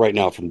telling you right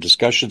now, from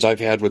discussions I've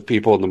had with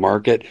people in the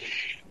market,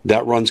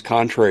 that runs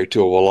contrary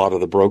to what a lot of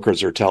the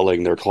brokers are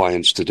telling their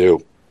clients to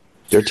do.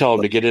 They're telling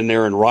them to get in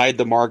there and ride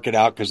the market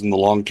out because in the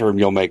long term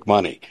you'll make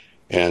money.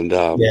 And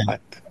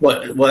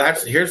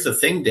here's the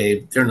thing,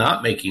 Dave. They're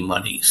not making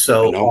money.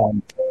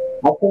 So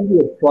I'll send you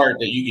a chart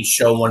that you can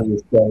show one of your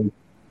shows.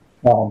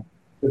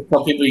 There's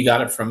some people you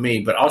got it from me,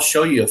 but I'll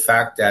show you a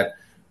fact that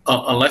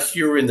unless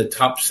you're in the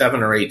top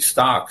 7 or 8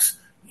 stocks,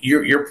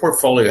 your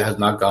portfolio has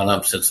not gone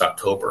up since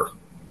October.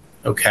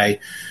 Okay,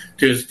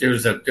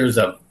 there's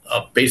a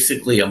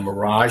basically a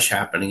mirage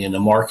happening in the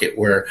market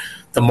where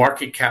the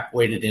market cap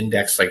weighted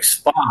index like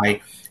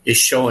SPY is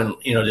showing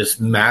this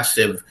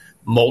massive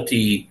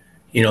multi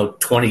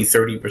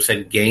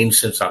 20-30% gain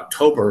since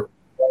October.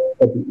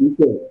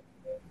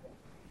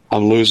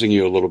 I'm losing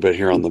you a little bit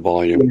here on the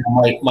volume. Yeah,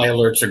 my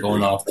alerts are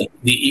going off. The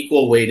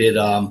equal weighted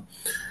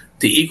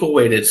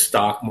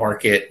stock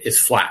market is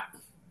flat,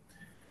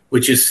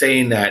 which is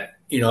saying that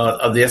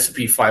of the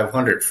S&P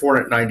 500,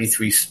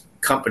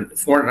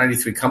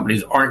 493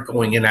 companies aren't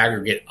going in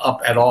aggregate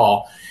up at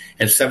all,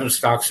 and 7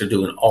 stocks are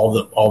doing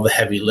all the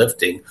heavy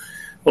lifting.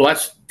 Well,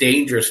 that's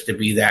dangerous to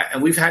be that,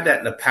 and we've had that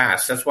in the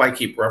past. That's why I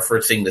keep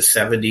referencing the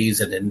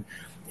 70s and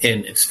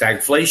in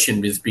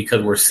stagflation, is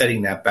because we're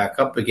setting that back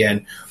up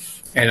again.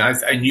 And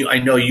I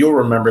know you'll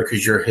remember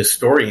because you're a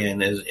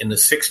historian. Is in the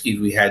 60s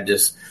we had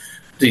this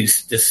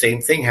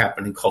same thing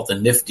happening called the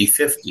Nifty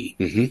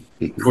 50,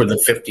 were the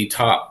 50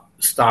 top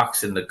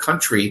stocks in the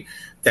country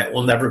that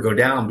will never go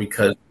down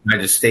because the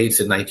United States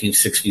in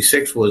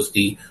 1966 was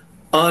the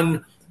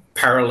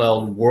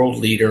unparalleled world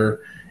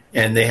leader,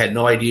 and they had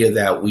no idea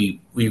that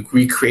we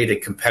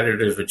recreated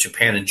competitors with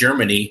Japan and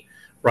Germany,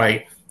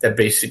 right? That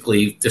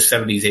basically the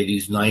 70s,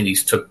 80s,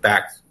 90s took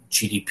back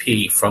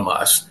GDP from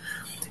us.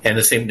 And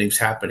the same thing's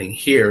happening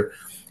here,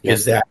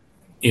 is that,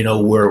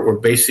 we're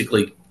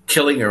basically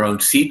killing our own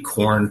seed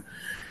corn,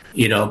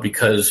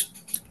 because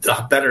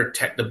the better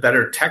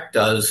tech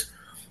does,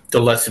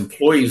 the less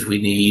employees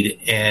we need.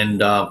 And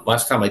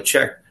last time I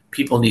checked,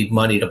 people need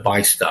money to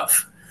buy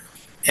stuff.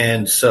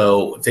 And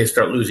so if they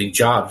start losing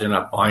jobs, they're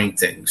not buying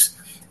things.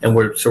 And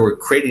we're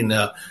creating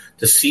the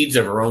seeds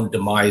of our own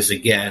demise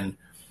again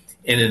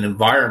in an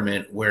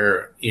environment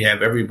where you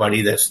have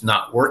everybody that's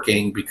not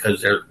working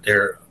because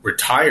they're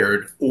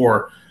retired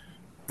or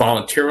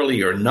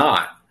voluntarily or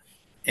not,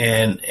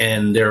 and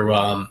they're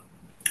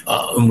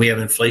and we have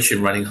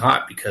inflation running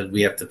hot because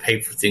we have to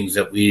pay for things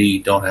that we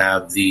don't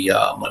have the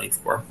money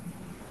for.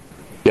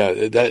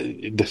 Yeah,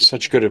 that's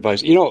such good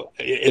advice.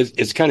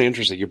 It's kind of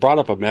interesting. You brought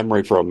up a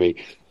memory from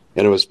me,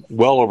 and it was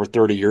well over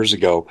 30 years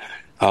ago,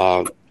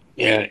 and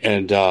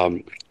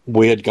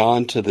we had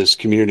gone to this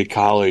community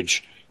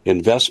college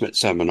investment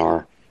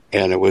seminar,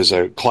 and it was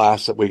a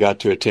class that we got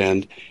to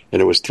attend, and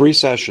it was 3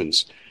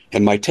 sessions.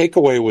 And my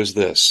takeaway was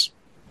this: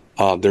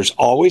 there's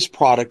always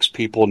products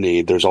people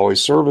need, there's always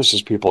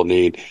services people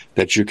need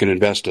that you can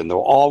invest in. They'll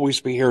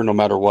always be here no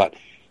matter what.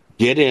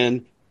 Get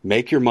in,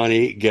 make your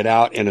money, get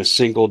out in a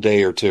single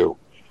day or two.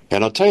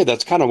 And I'll tell you,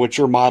 that's kind of what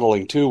you're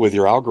modeling too with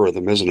your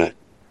algorithm, isn't it?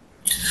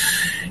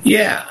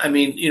 Yeah, I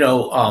mean,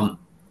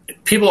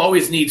 people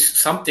always need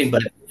something,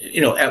 but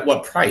at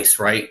what price,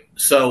 right?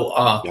 So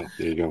yeah,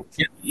 there you go.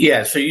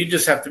 Yeah, so you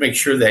just have to make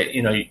sure that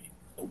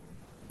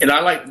and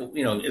I like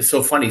it's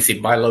so funny. See,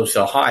 buy low,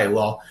 sell high.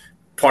 Well,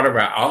 part of our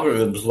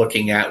algorithm is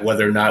looking at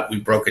whether or not we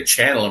broke a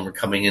channel and we're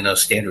coming in a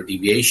standard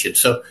deviation.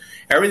 So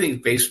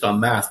everything's based on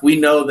math. We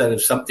know that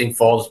if something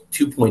falls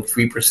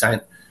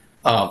 2.3%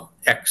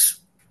 x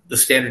the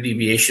standard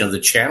deviation of the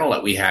channel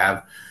that we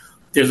have,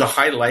 there's a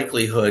high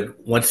likelihood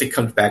once it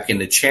comes back in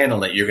the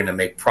channel that you're going to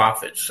make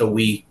profit. So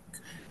we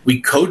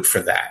code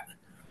for that,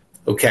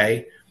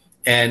 okay?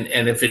 And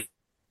if it's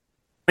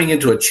coming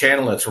into a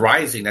channel that's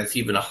rising, that's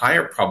even a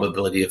higher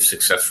probability of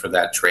success for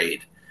that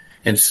trade.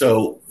 And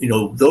so,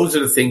 those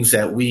are the things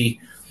that we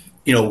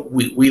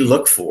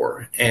look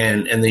for.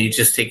 And then you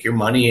just take your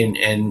money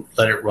and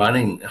let it run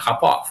and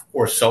hop off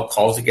or sell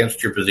calls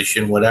against your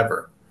position,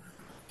 whatever.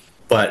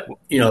 But,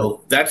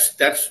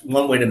 that's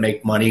one way to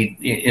make money.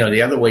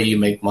 The other way you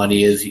make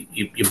money is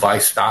you buy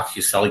stocks,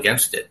 you sell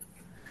against it.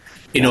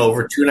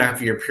 Over a 2.5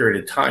 year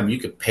period of time, you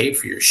could pay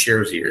for your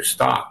shares of your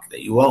stock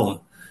that you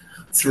own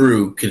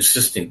through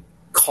consistent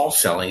call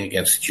selling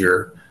against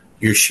your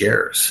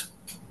shares.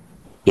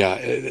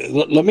 Yeah,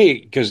 let me,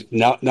 because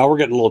now we're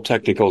getting a little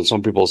technical, and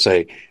some people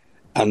say,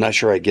 I'm not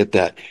sure I get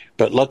that.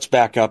 But let's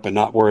back up and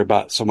not worry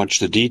about so much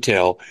the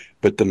detail,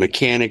 but the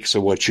mechanics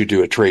of what you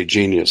do at Trade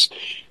Genius.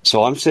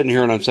 So I'm sitting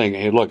here and I'm saying,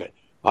 hey, look,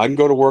 I can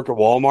go to work at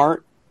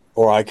Walmart,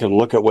 or I can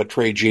look at what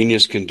Trade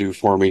Genius can do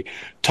for me.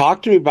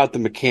 Talk to me about the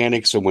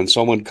mechanics of when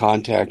someone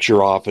contacts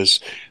your office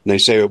and they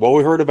say, well,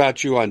 we heard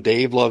about you on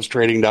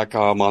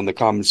DaveLovesTrading.com on the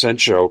Common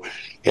Sense Show.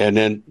 And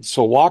then,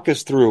 so walk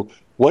us through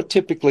what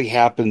typically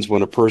happens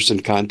when a person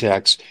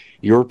contacts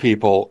your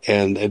people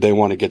and they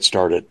want to get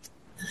started?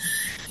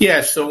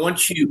 Yeah, so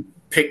once you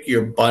pick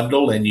your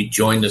bundle and you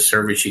join the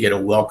service, you get a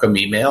welcome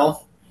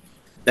email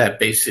that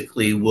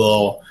basically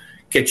will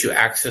get you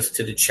access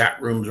to the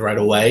chat rooms right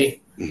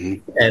away.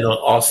 Mm-hmm. And it'll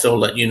also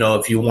let you know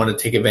if you want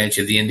to take advantage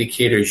of the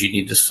indicators, you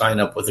need to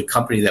sign up with a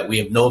company that we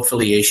have no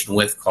affiliation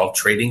with called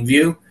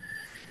TradingView.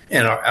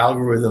 And our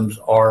algorithms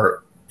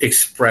are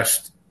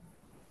expressed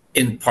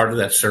in part of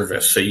that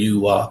service. So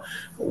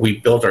we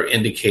built our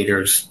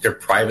indicators, they're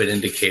private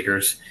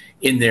indicators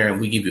in there, and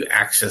we give you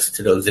access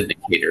to those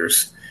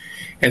indicators.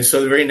 And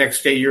so the very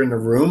next day you're in the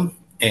room,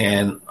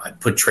 and I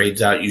put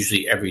trades out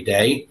usually every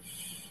day,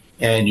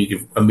 and you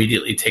can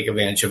immediately take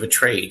advantage of a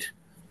trade.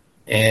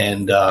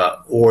 And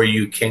or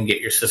you can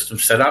get your system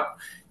set up.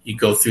 You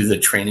go through the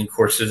training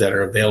courses that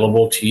are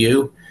available to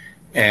you,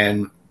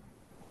 and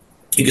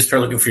you can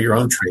start looking for your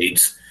own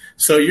trades.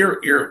 So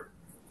you're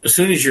as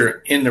soon as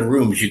you're in the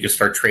rooms, you can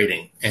start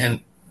trading,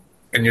 and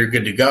you're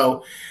good to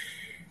go.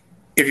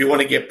 If you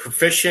want to get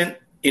proficient,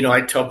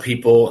 I tell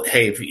people,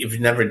 hey, if you've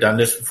never done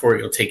this before,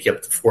 it'll take you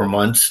up to 4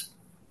 months.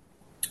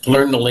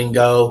 Learn the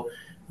lingo,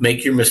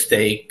 make your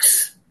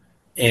mistakes,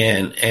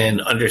 and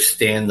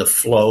understand the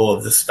flow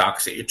of the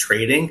stocks that you're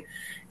trading.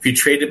 If you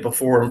traded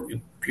before,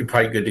 you're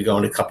probably good to go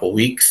in a couple of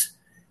weeks,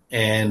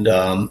 and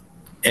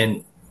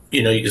you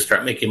can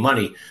start making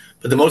money.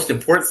 But the most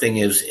important thing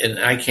is, and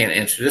I can't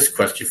answer this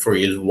question for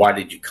you, is why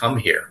did you come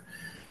here?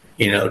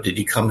 Did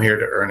you come here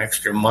to earn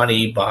extra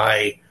money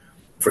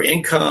for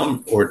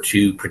income, or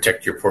to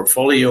protect your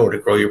portfolio, or to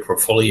grow your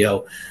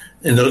portfolio?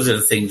 And those are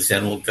the things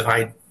then will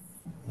guide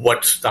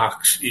what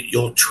stocks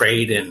you'll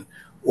trade in,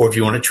 or if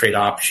you want to trade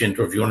options,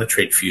 or if you want to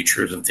trade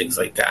futures and things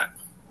like that.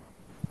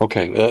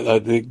 Okay,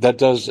 that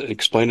does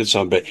explain it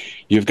some, but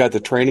you've got the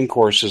training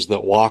courses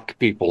that walk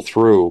people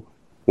through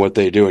what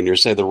they do, and you're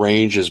saying the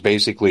range is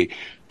basically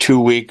 2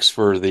 weeks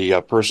for the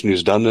person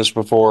who's done this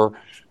before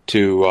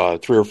to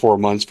 3 or 4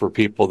 months for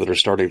people that are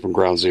starting from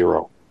ground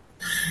zero.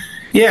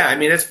 Yeah, I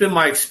mean, that's been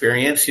my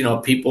experience.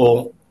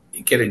 People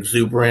get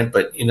exuberant,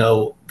 but,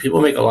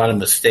 people make a lot of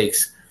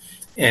mistakes,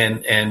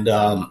 and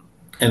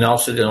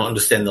also they don't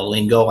understand the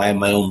lingo. I have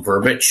my own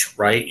verbiage,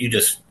 right? You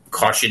just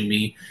cautioned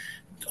me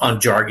on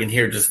jargon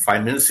here just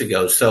 5 minutes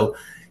ago. So,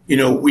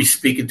 we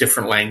speak a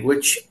different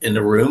language in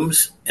the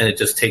rooms, and it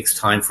just takes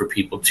time for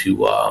people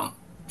to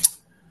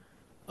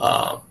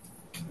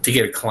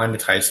get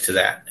acclimatized to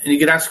that. And you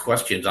can ask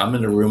questions. I'm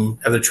in the room.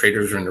 Other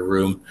traders are in the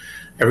room.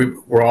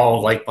 We're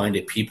all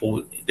like-minded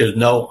people. There's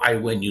no I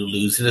win, you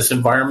lose in this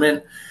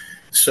environment.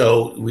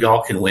 So we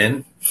all can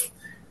win.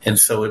 And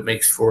so it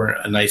makes for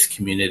a nice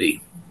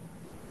community.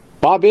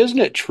 Bob, isn't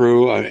it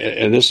true,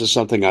 and this is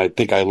something I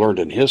think I learned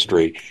in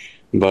history,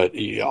 but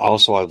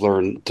also I've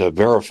learned to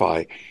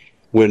verify,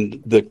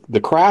 when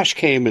the crash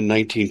came in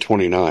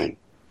 1929,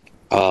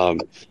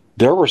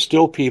 there were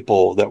still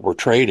people that were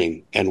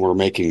trading and were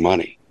making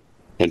money.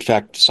 In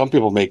fact, some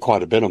people made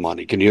quite a bit of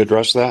money. Can you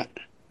address that?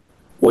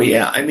 Well,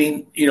 yeah. I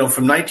mean,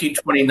 from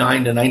 1929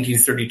 to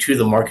 1932,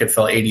 the market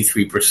fell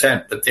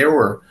 83%, but there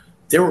were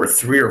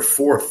 3 or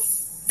 4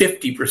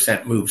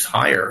 50% moves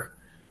higher,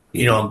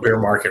 in bear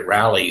market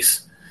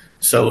rallies.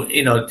 So,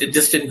 it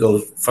just didn't go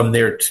from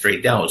there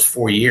straight down. It was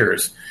 4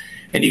 years.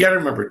 And you got to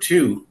remember,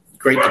 too,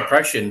 Great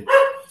Depression,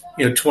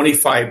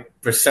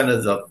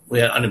 25% we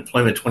had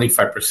unemployment,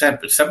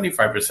 25%, but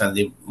 75% of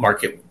the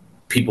market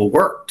people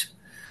worked.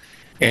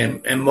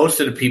 And most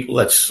of the people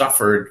that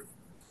suffered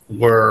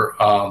were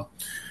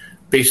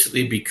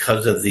basically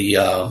because of the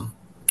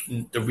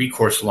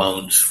recourse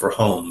loans for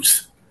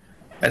homes.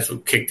 That's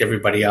what kicked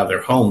everybody out of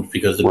their homes,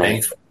 because the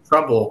banks were in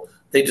trouble.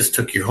 They just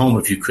took your home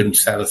if you couldn't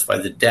satisfy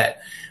the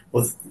debt.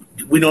 Well,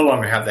 we no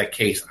longer have that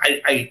case.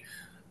 I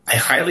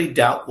highly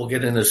doubt we'll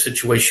get in a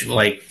situation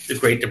like the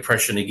Great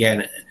Depression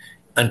again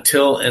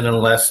until and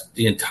unless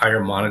the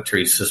entire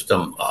monetary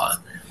system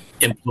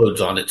implodes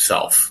on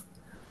itself.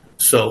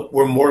 So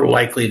we're more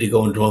likely to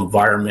go into an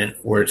environment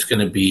where you're just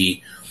going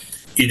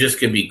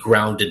to be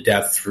ground to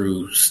death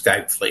through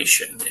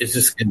stagflation. It's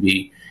just going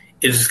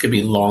to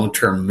be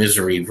long-term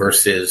misery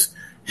versus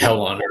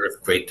hell on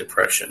earth, Great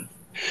Depression.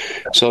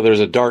 So there's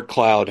a dark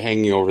cloud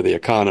hanging over the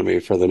economy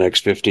for the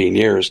next 15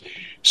 years.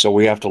 So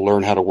we have to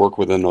learn how to work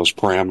within those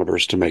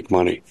parameters to make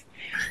money.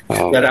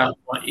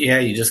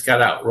 You just got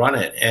to outrun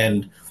it.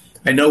 And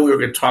I know we were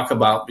going to talk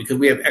about, because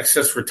we have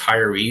excess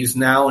retirees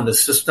now in the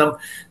system,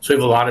 so we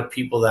have a lot of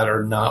people that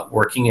are not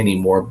working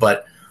anymore.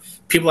 But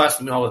people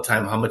ask me all the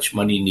time how much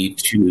money you need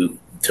to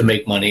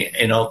make money.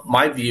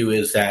 My view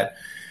is that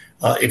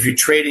if you're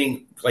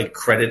trading like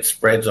credit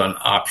spreads on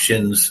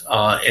options,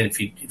 and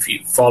if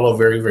you follow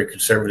very, very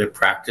conservative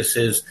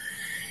practices,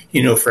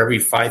 for every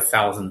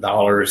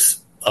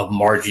 $5,000 of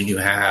margin you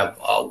have,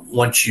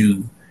 once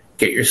you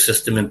get your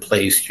system in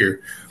place,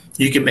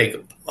 you can make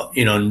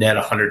net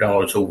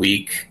 $100 a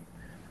week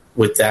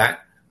with that.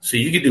 So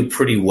you can do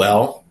pretty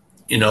well,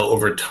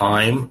 over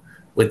time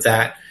with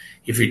that.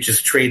 If you're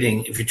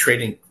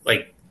trading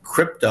like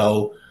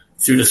crypto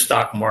through the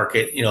stock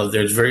market,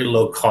 there's very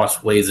low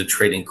cost ways of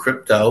trading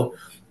crypto.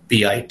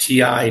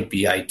 BITI,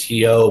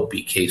 BITO,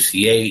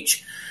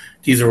 BKCH.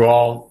 These are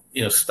all,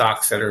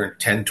 stocks that are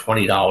 $10,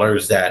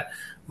 $20 that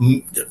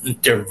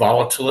they're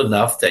volatile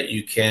enough that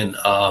you can,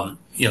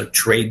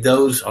 trade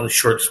those on a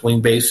short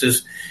swing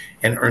basis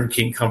and earn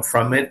income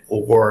from it.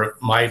 Or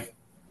my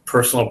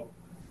personal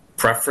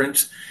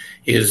preference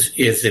is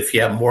if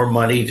you have more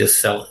money, just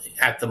sell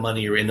at the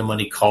money or in the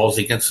money calls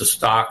against a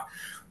stock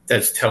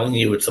that's telling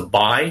you it's a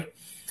buy,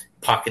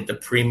 pocket the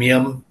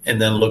premium,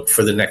 and then look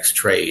for the next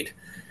trade.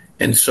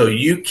 And so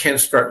you can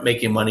start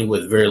making money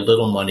with very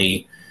little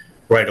money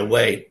right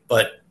away,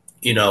 but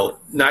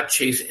not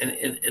chase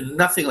and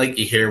nothing like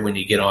you hear when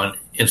you get on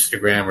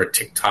Instagram or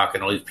TikTok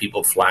and all these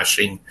people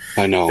flashing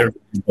their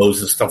videos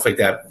and stuff like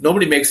that.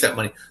 Nobody makes that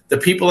money. The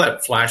people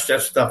that flash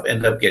that stuff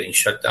end up getting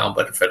shut down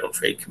by the Federal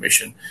Trade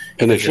Commission.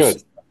 And they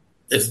should.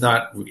 It's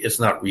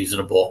not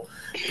reasonable,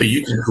 but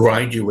you can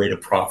grind your rate of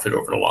profit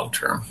over the long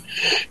term.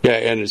 Yeah,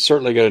 and it's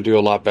certainly going to do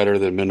a lot better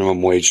than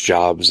minimum wage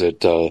jobs at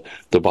the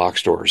box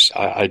stores.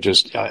 I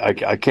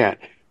can't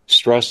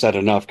stress that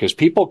enough, because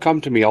people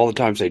come to me all the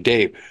time and say,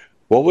 Dave,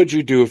 what would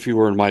you do if you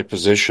were in my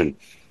position?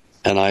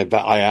 And I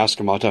ask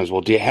them all the times,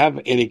 well, do you have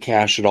any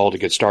cash at all to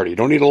get started? You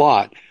don't need a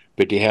lot,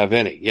 but do you have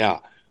any? Yeah.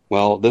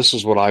 Well, this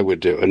is what I would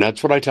do. And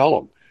that's what I tell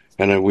them.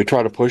 And then we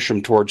try to push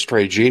them towards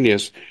Trade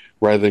Genius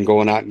rather than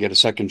going out and get a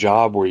second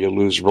job where you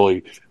lose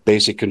really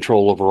basic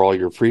control over all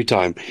your free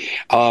time.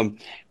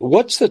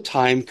 What's the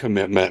time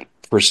commitment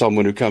for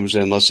someone who comes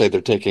in? Let's say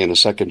they're taking a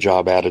second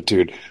job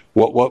attitude.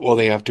 What will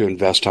they have to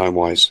invest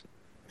time-wise?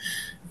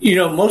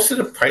 Most of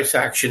the price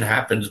action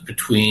happens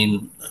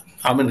between,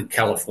 I'm in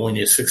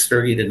California,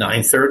 6:30 to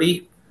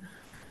 9:30,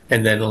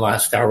 and then the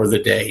last hour of the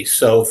day.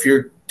 So if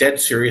you're dead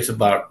serious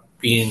about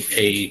being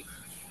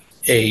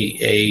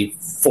a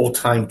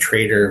full-time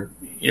trader,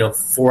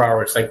 4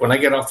 hours, like when I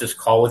get off this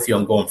call with you,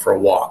 I'm going for a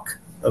walk.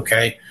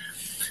 Okay.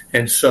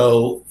 And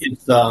so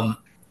it's,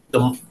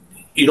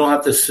 you don't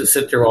have to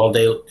sit there all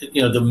day.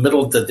 The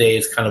middle of the day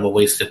is kind of a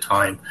waste of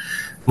time,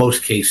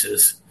 most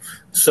cases.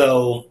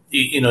 So,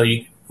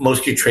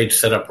 most of your trades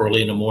set up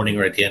early in the morning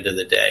or at the end of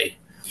the day.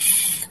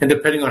 And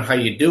depending on how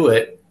you do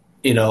it,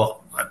 and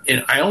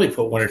I only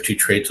put one or two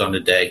trades on a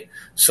day.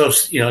 So,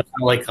 it's not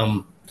like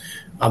I'm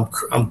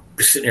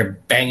sitting there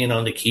banging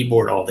on the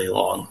keyboard all day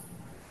long.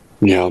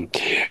 Yeah.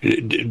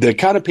 The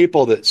kind of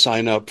people that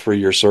sign up for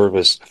your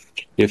service,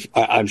 if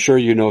I'm sure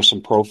you know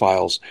some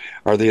profiles,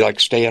 are they like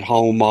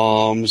stay-at-home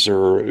moms,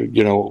 or,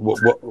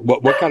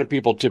 what kind of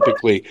people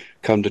typically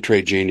come to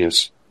Trade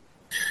Genius?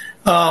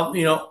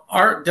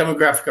 Our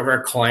demographic of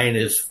our client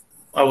is,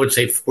 I would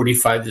say,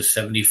 45 to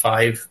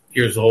 75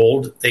 years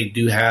old. They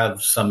do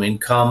have some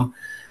income.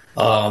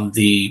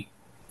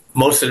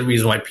 Most of the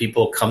reason why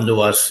people come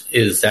to us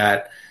is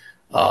that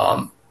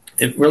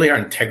it really our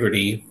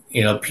integrity.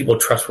 People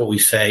trust what we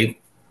say.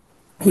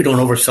 We don't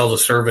oversell the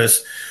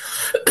service.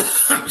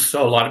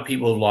 So a lot of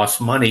people have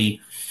lost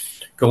money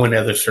going to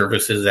other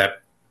services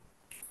that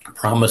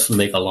promise to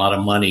make a lot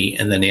of money,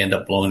 and then they end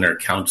up blowing their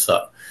accounts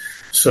up.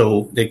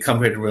 So they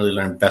come here to really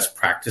learn best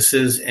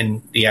practices,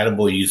 and the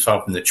attaboy you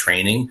saw from the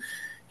training,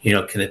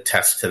 can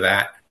attest to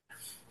that.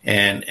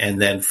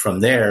 And then from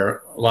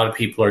there, a lot of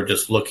people are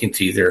just looking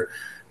to either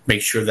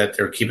make sure that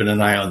they're keeping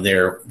an eye on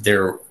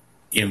their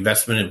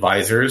investment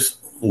advisors,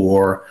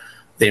 or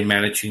they're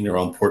managing their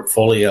own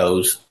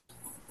portfolios,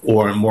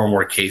 or in more and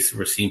more cases,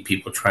 we're seeing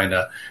people trying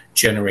to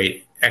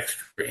generate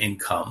extra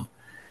income.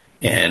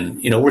 And,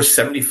 we're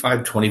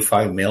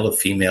 75-25 male to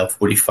female,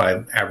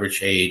 45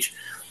 average age.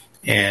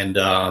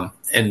 But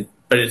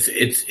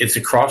it's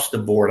across the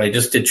board. I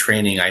just did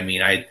training. I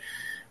mean, I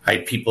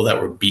had people that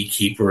were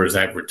beekeepers.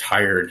 I had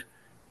retired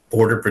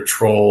Border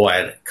Patrol. I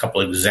had a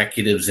couple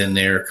executives in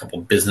there, a couple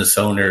business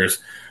owners,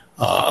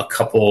 a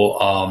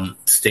couple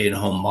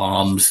stay-at-home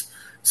moms.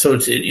 So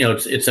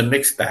it's a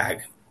mixed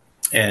bag.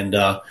 And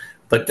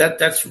but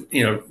that's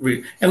and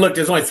look,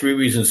 there's only three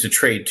reasons to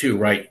trade too,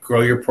 right?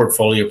 Grow your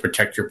portfolio,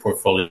 protect your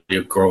portfolio,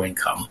 grow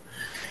income.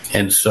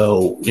 And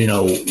so,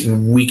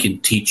 we can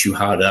teach you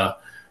how to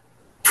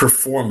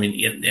perform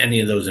in any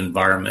of those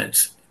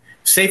environments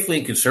safely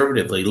and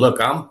conservatively. Look,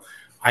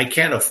 I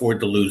can't afford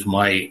to lose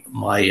my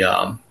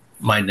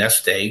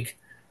nest egg,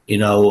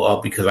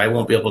 because I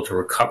won't be able to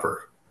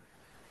recover.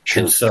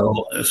 Sure. And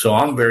so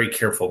I'm very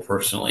careful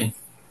personally.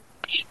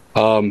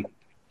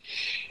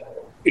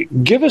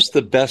 Give us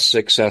the best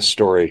success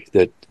story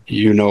that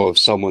you know of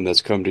someone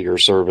that's come to your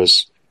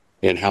service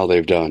and how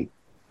they've done.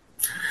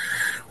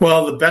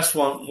 Well, the best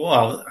one,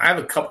 I have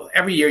a couple.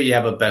 Every year you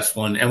have a best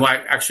one. And I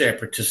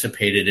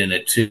participated in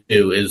it too,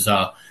 is,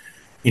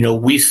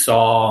 we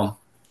saw,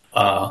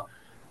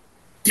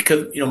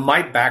 because,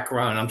 my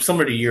background, I'm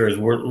similar to yours.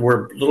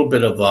 We're a little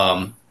bit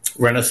of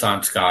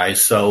Renaissance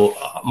guys. So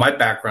my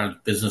background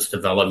is business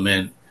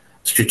development,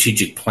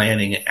 strategic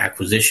planning, and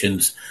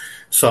acquisitions.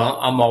 So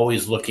I'm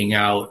always looking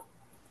out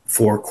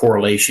for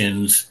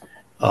correlations,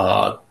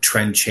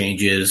 trend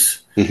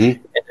changes.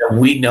 Mm-hmm. And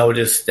we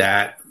noticed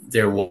that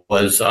there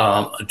was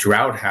a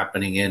drought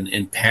happening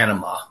in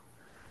Panama.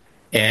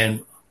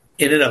 And,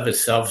 in and of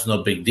itself is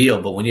no big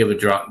deal. But when you have a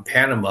drought in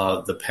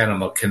Panama, the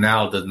Panama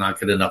Canal does not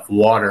get enough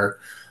water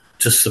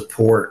to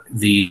support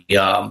the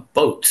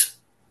boats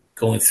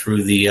going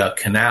through the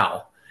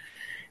canal.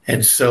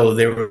 And so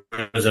there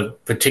was a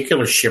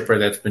particular shipper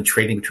that's been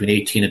trading between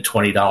 $18 and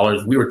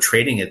 $20. We were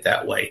trading it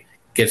that way.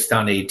 Gets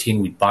down to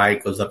 18, we'd buy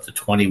it, goes up to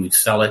 20, we'd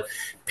sell it.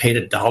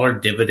 Paid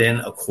 $1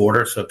 dividend a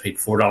quarter, so it paid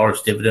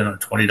 $4 dividend on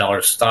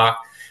 $20 stock.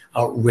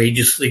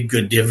 Outrageously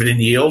good dividend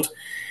yield.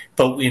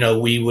 But,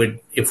 we would,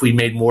 if we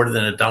made more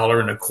than $1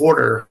 and a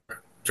quarter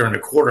during the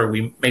quarter,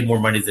 we made more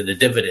money than the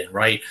dividend,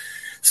 right?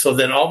 So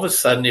then all of a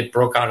sudden it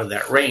broke out of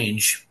that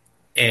range,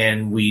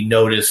 and we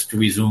noticed the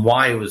reason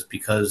why was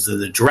because of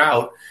the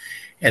drought.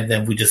 And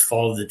then we just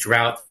followed the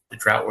drought. The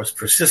drought was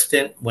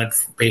persistent, went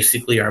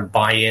basically our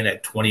buy-in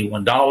at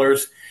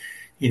 $21.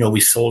 We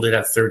sold it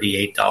at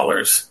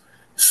 $38.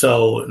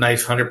 So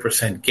nice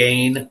 100%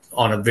 gain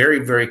on a very,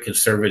 very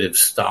conservative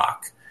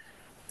stock.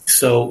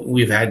 So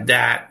we've had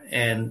that,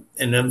 and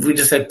then we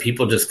just had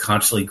people just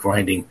constantly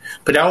grinding.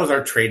 But that was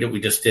our trade that we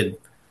just did.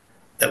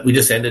 That we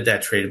just ended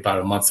that trade about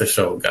a month or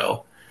so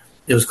ago.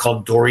 It was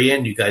called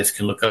Dorian. You guys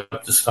can look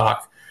up the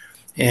stock,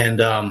 and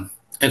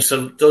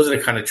so those are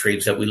the kind of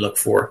trades that we look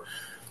for.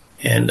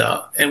 And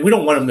we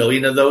don't want a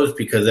million of those,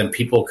 because then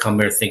people come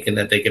there thinking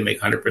that they can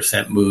make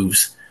 100%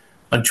 moves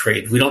on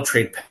trades. We don't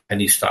trade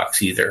penny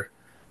stocks either.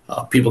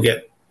 People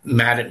get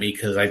mad at me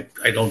because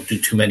I don't do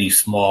too many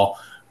small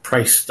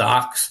price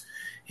stocks.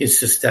 It's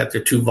just that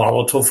they're too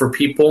volatile for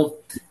people,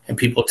 and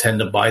people tend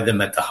to buy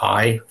them at the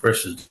high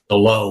versus the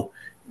low,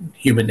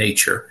 human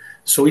nature.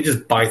 So we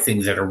just buy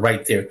things that are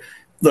right there.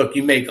 Look,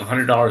 you make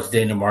 $100 a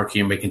day in the market,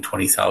 you're making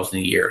 $20,000 a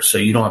year, so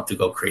you don't have to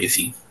go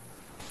crazy.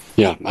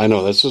 Yeah, I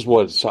know. This is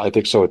what I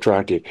think so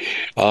attractive.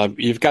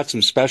 You've got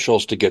some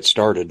specials to get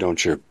started,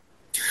 don't you?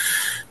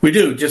 We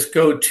do. Just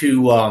go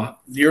to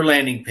your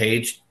landing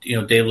page,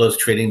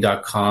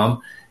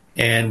 DaveLovesTrading.com,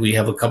 and we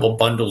have a couple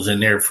bundles in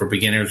there for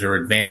beginners or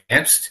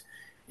advanced,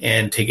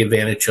 and take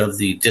advantage of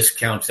the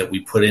discounts that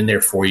we put in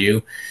there for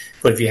you.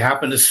 But if you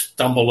happen to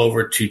stumble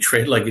over to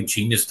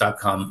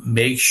TradeLikeAGenius.com,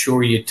 make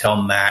sure you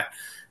tell Matt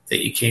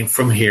that you came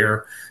from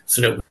here,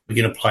 so that we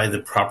can apply the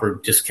proper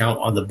discount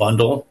on the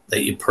bundle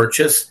that you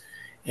purchase,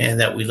 and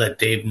that we let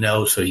Dave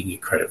know so he can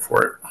get credit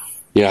for it.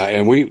 Yeah,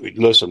 and we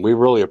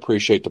really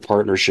appreciate the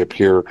partnership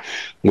here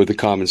with the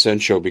Common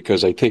Sense Show,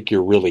 because I think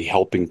you're really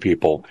helping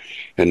people.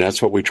 And that's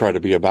what we try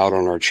to be about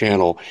on our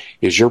channel,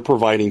 is you're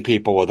providing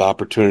people with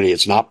opportunity.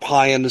 It's not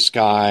pie in the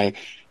sky.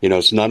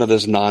 It's none of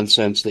this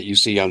nonsense that you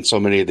see on so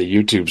many of the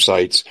YouTube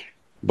sites,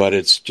 but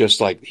it's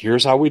just like,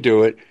 here's how we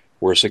do it.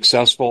 We're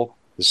successful.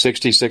 The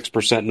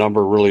 66%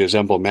 number really is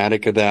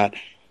emblematic of that.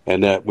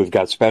 And that we've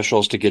got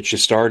specials to get you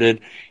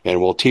started,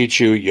 and we'll teach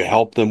you. You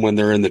help them when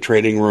they're in the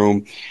trading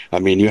room. I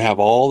mean, you have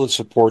all the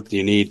support that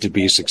you need to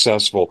be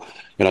successful.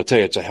 And I'll tell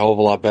you, it's a hell of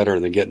a lot better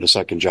than getting a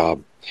second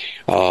job.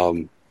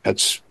 And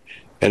it's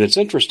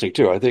interesting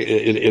too. I think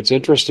it's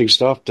interesting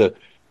stuff to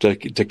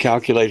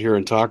calculate here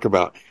and talk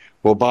about.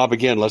 Well, Bob,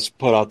 again, let's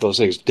put out those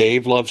things.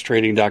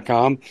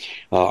 DaveLovesTrading.com.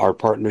 Our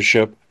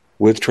partnership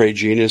with Trade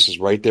Genius is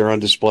right there on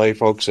display,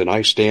 folks. And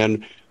I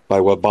stand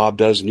by what Bob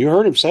does. And you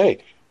heard him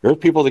say, there are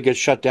people that get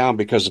shut down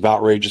because of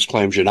outrageous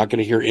claims. You're not going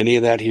to hear any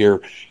of that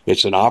here.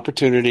 It's an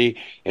opportunity,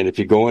 and if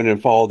you go in and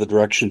follow the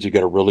directions, you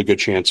get a really good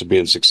chance of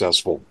being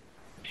successful.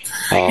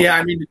 Yeah,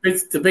 I mean,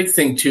 the big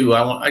thing too,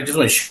 I just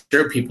want to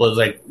share people is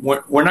like,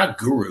 we're not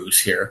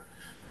gurus here.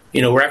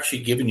 We're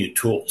actually giving you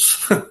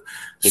tools.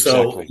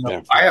 Exactly.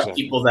 I have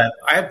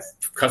I have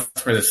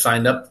customers that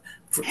signed up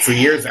for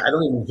years I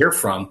don't even hear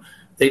from.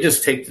 They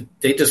just take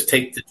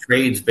the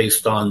trades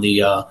based on the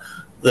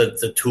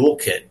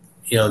toolkit.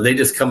 They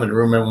just come in the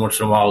room every once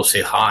in a while to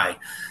say hi.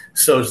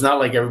 So it's not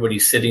like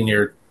everybody's sitting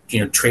there,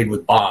 trade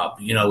with Bob.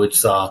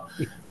 It's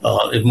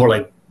more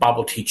like Bob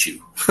will teach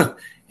you.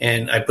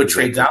 And I put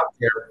trades out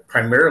there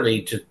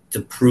primarily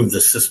to prove the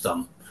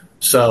system.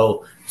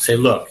 So say,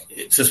 look,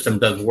 system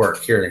does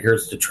work.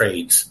 Here's the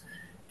trades.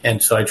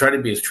 And so I try to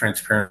be as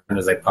transparent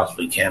as I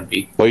possibly can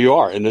be. Well, you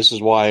are, and this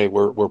is why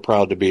we're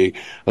proud to be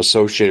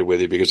associated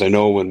with you, because I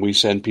know when we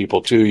send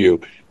people to you,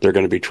 they're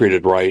going to be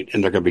treated right,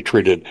 and they're going to be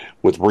treated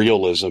with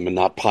realism and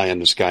not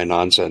pie-in-the-sky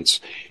nonsense.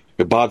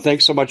 But Bob,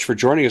 thanks so much for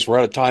joining us. We're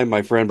out of time,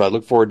 my friend, but I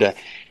look forward to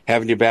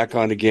having you back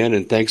on again,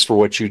 and thanks for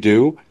what you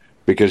do,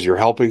 because you're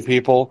helping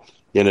people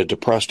in a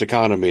depressed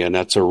economy, and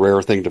that's a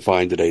rare thing to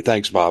find today.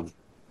 Thanks, Bob.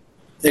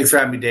 Thanks for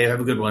having me, Dave.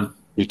 Have a good one.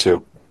 You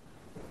too.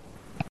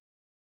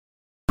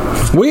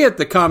 We at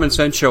the Common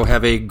Sense Show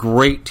have a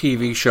great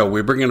TV show.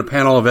 We bring in a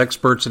panel of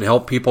experts that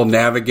help people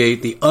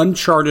navigate the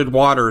uncharted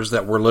waters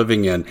that we're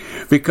living in.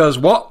 Because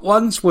what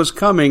once was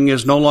coming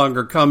is no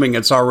longer coming.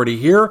 It's already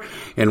here,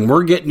 and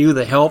we're getting you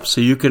the help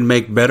so you can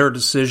make better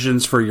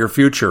decisions for your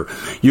future.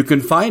 You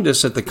can find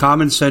us at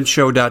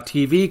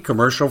thecommonsenseshow.tv,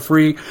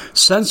 commercial-free,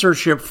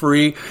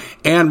 censorship-free,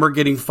 and we're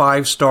getting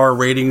 5-star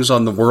ratings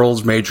on the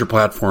world's major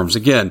platforms.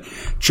 Again,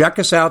 check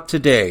us out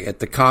today at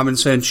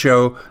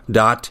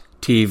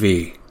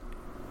thecommonsenseshow.tv.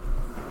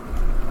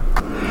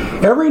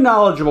 Every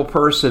knowledgeable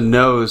person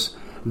knows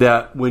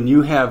that when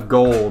you have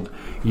gold,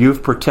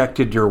 you've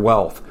protected your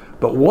wealth.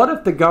 But what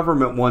if the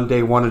government one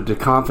day wanted to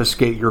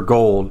confiscate your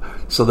gold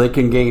so they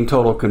can gain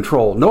total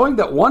control, knowing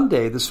that one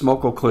day the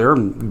smoke will clear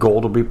and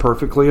gold will be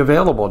perfectly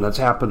available, and that's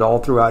happened all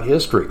throughout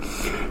history.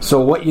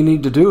 So what you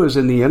need to do is,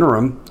 in the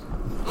interim,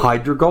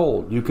 hide your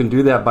gold. You can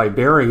do that by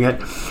burying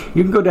it.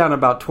 You can go down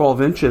about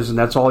 12 inches, and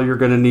that's all you're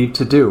going to need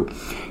to do.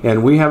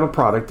 And we have a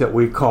product that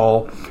we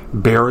call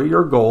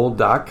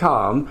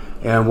buryyourgold.com,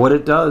 and what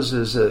it does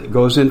is it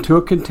goes into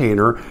a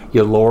container.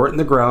 You lower it in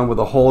the ground with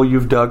a hole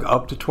you've dug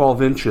up to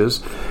 12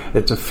 inches.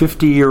 It's a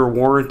 50-year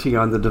warranty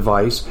on the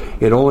device.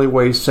 It only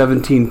weighs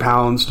 17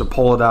 pounds to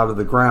pull it out of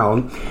the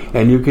ground,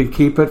 and you can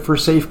keep it for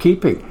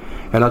safekeeping.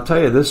 And I'll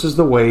tell you, this is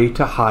the way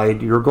to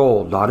hide your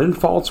gold, not in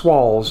false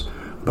walls,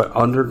 but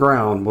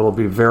underground, will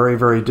be very,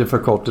 very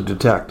difficult to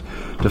detect.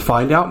 To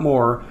find out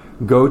more,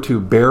 go to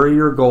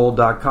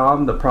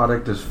buryyourgold.com. The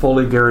product is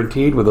fully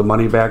guaranteed with a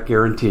money-back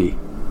guarantee.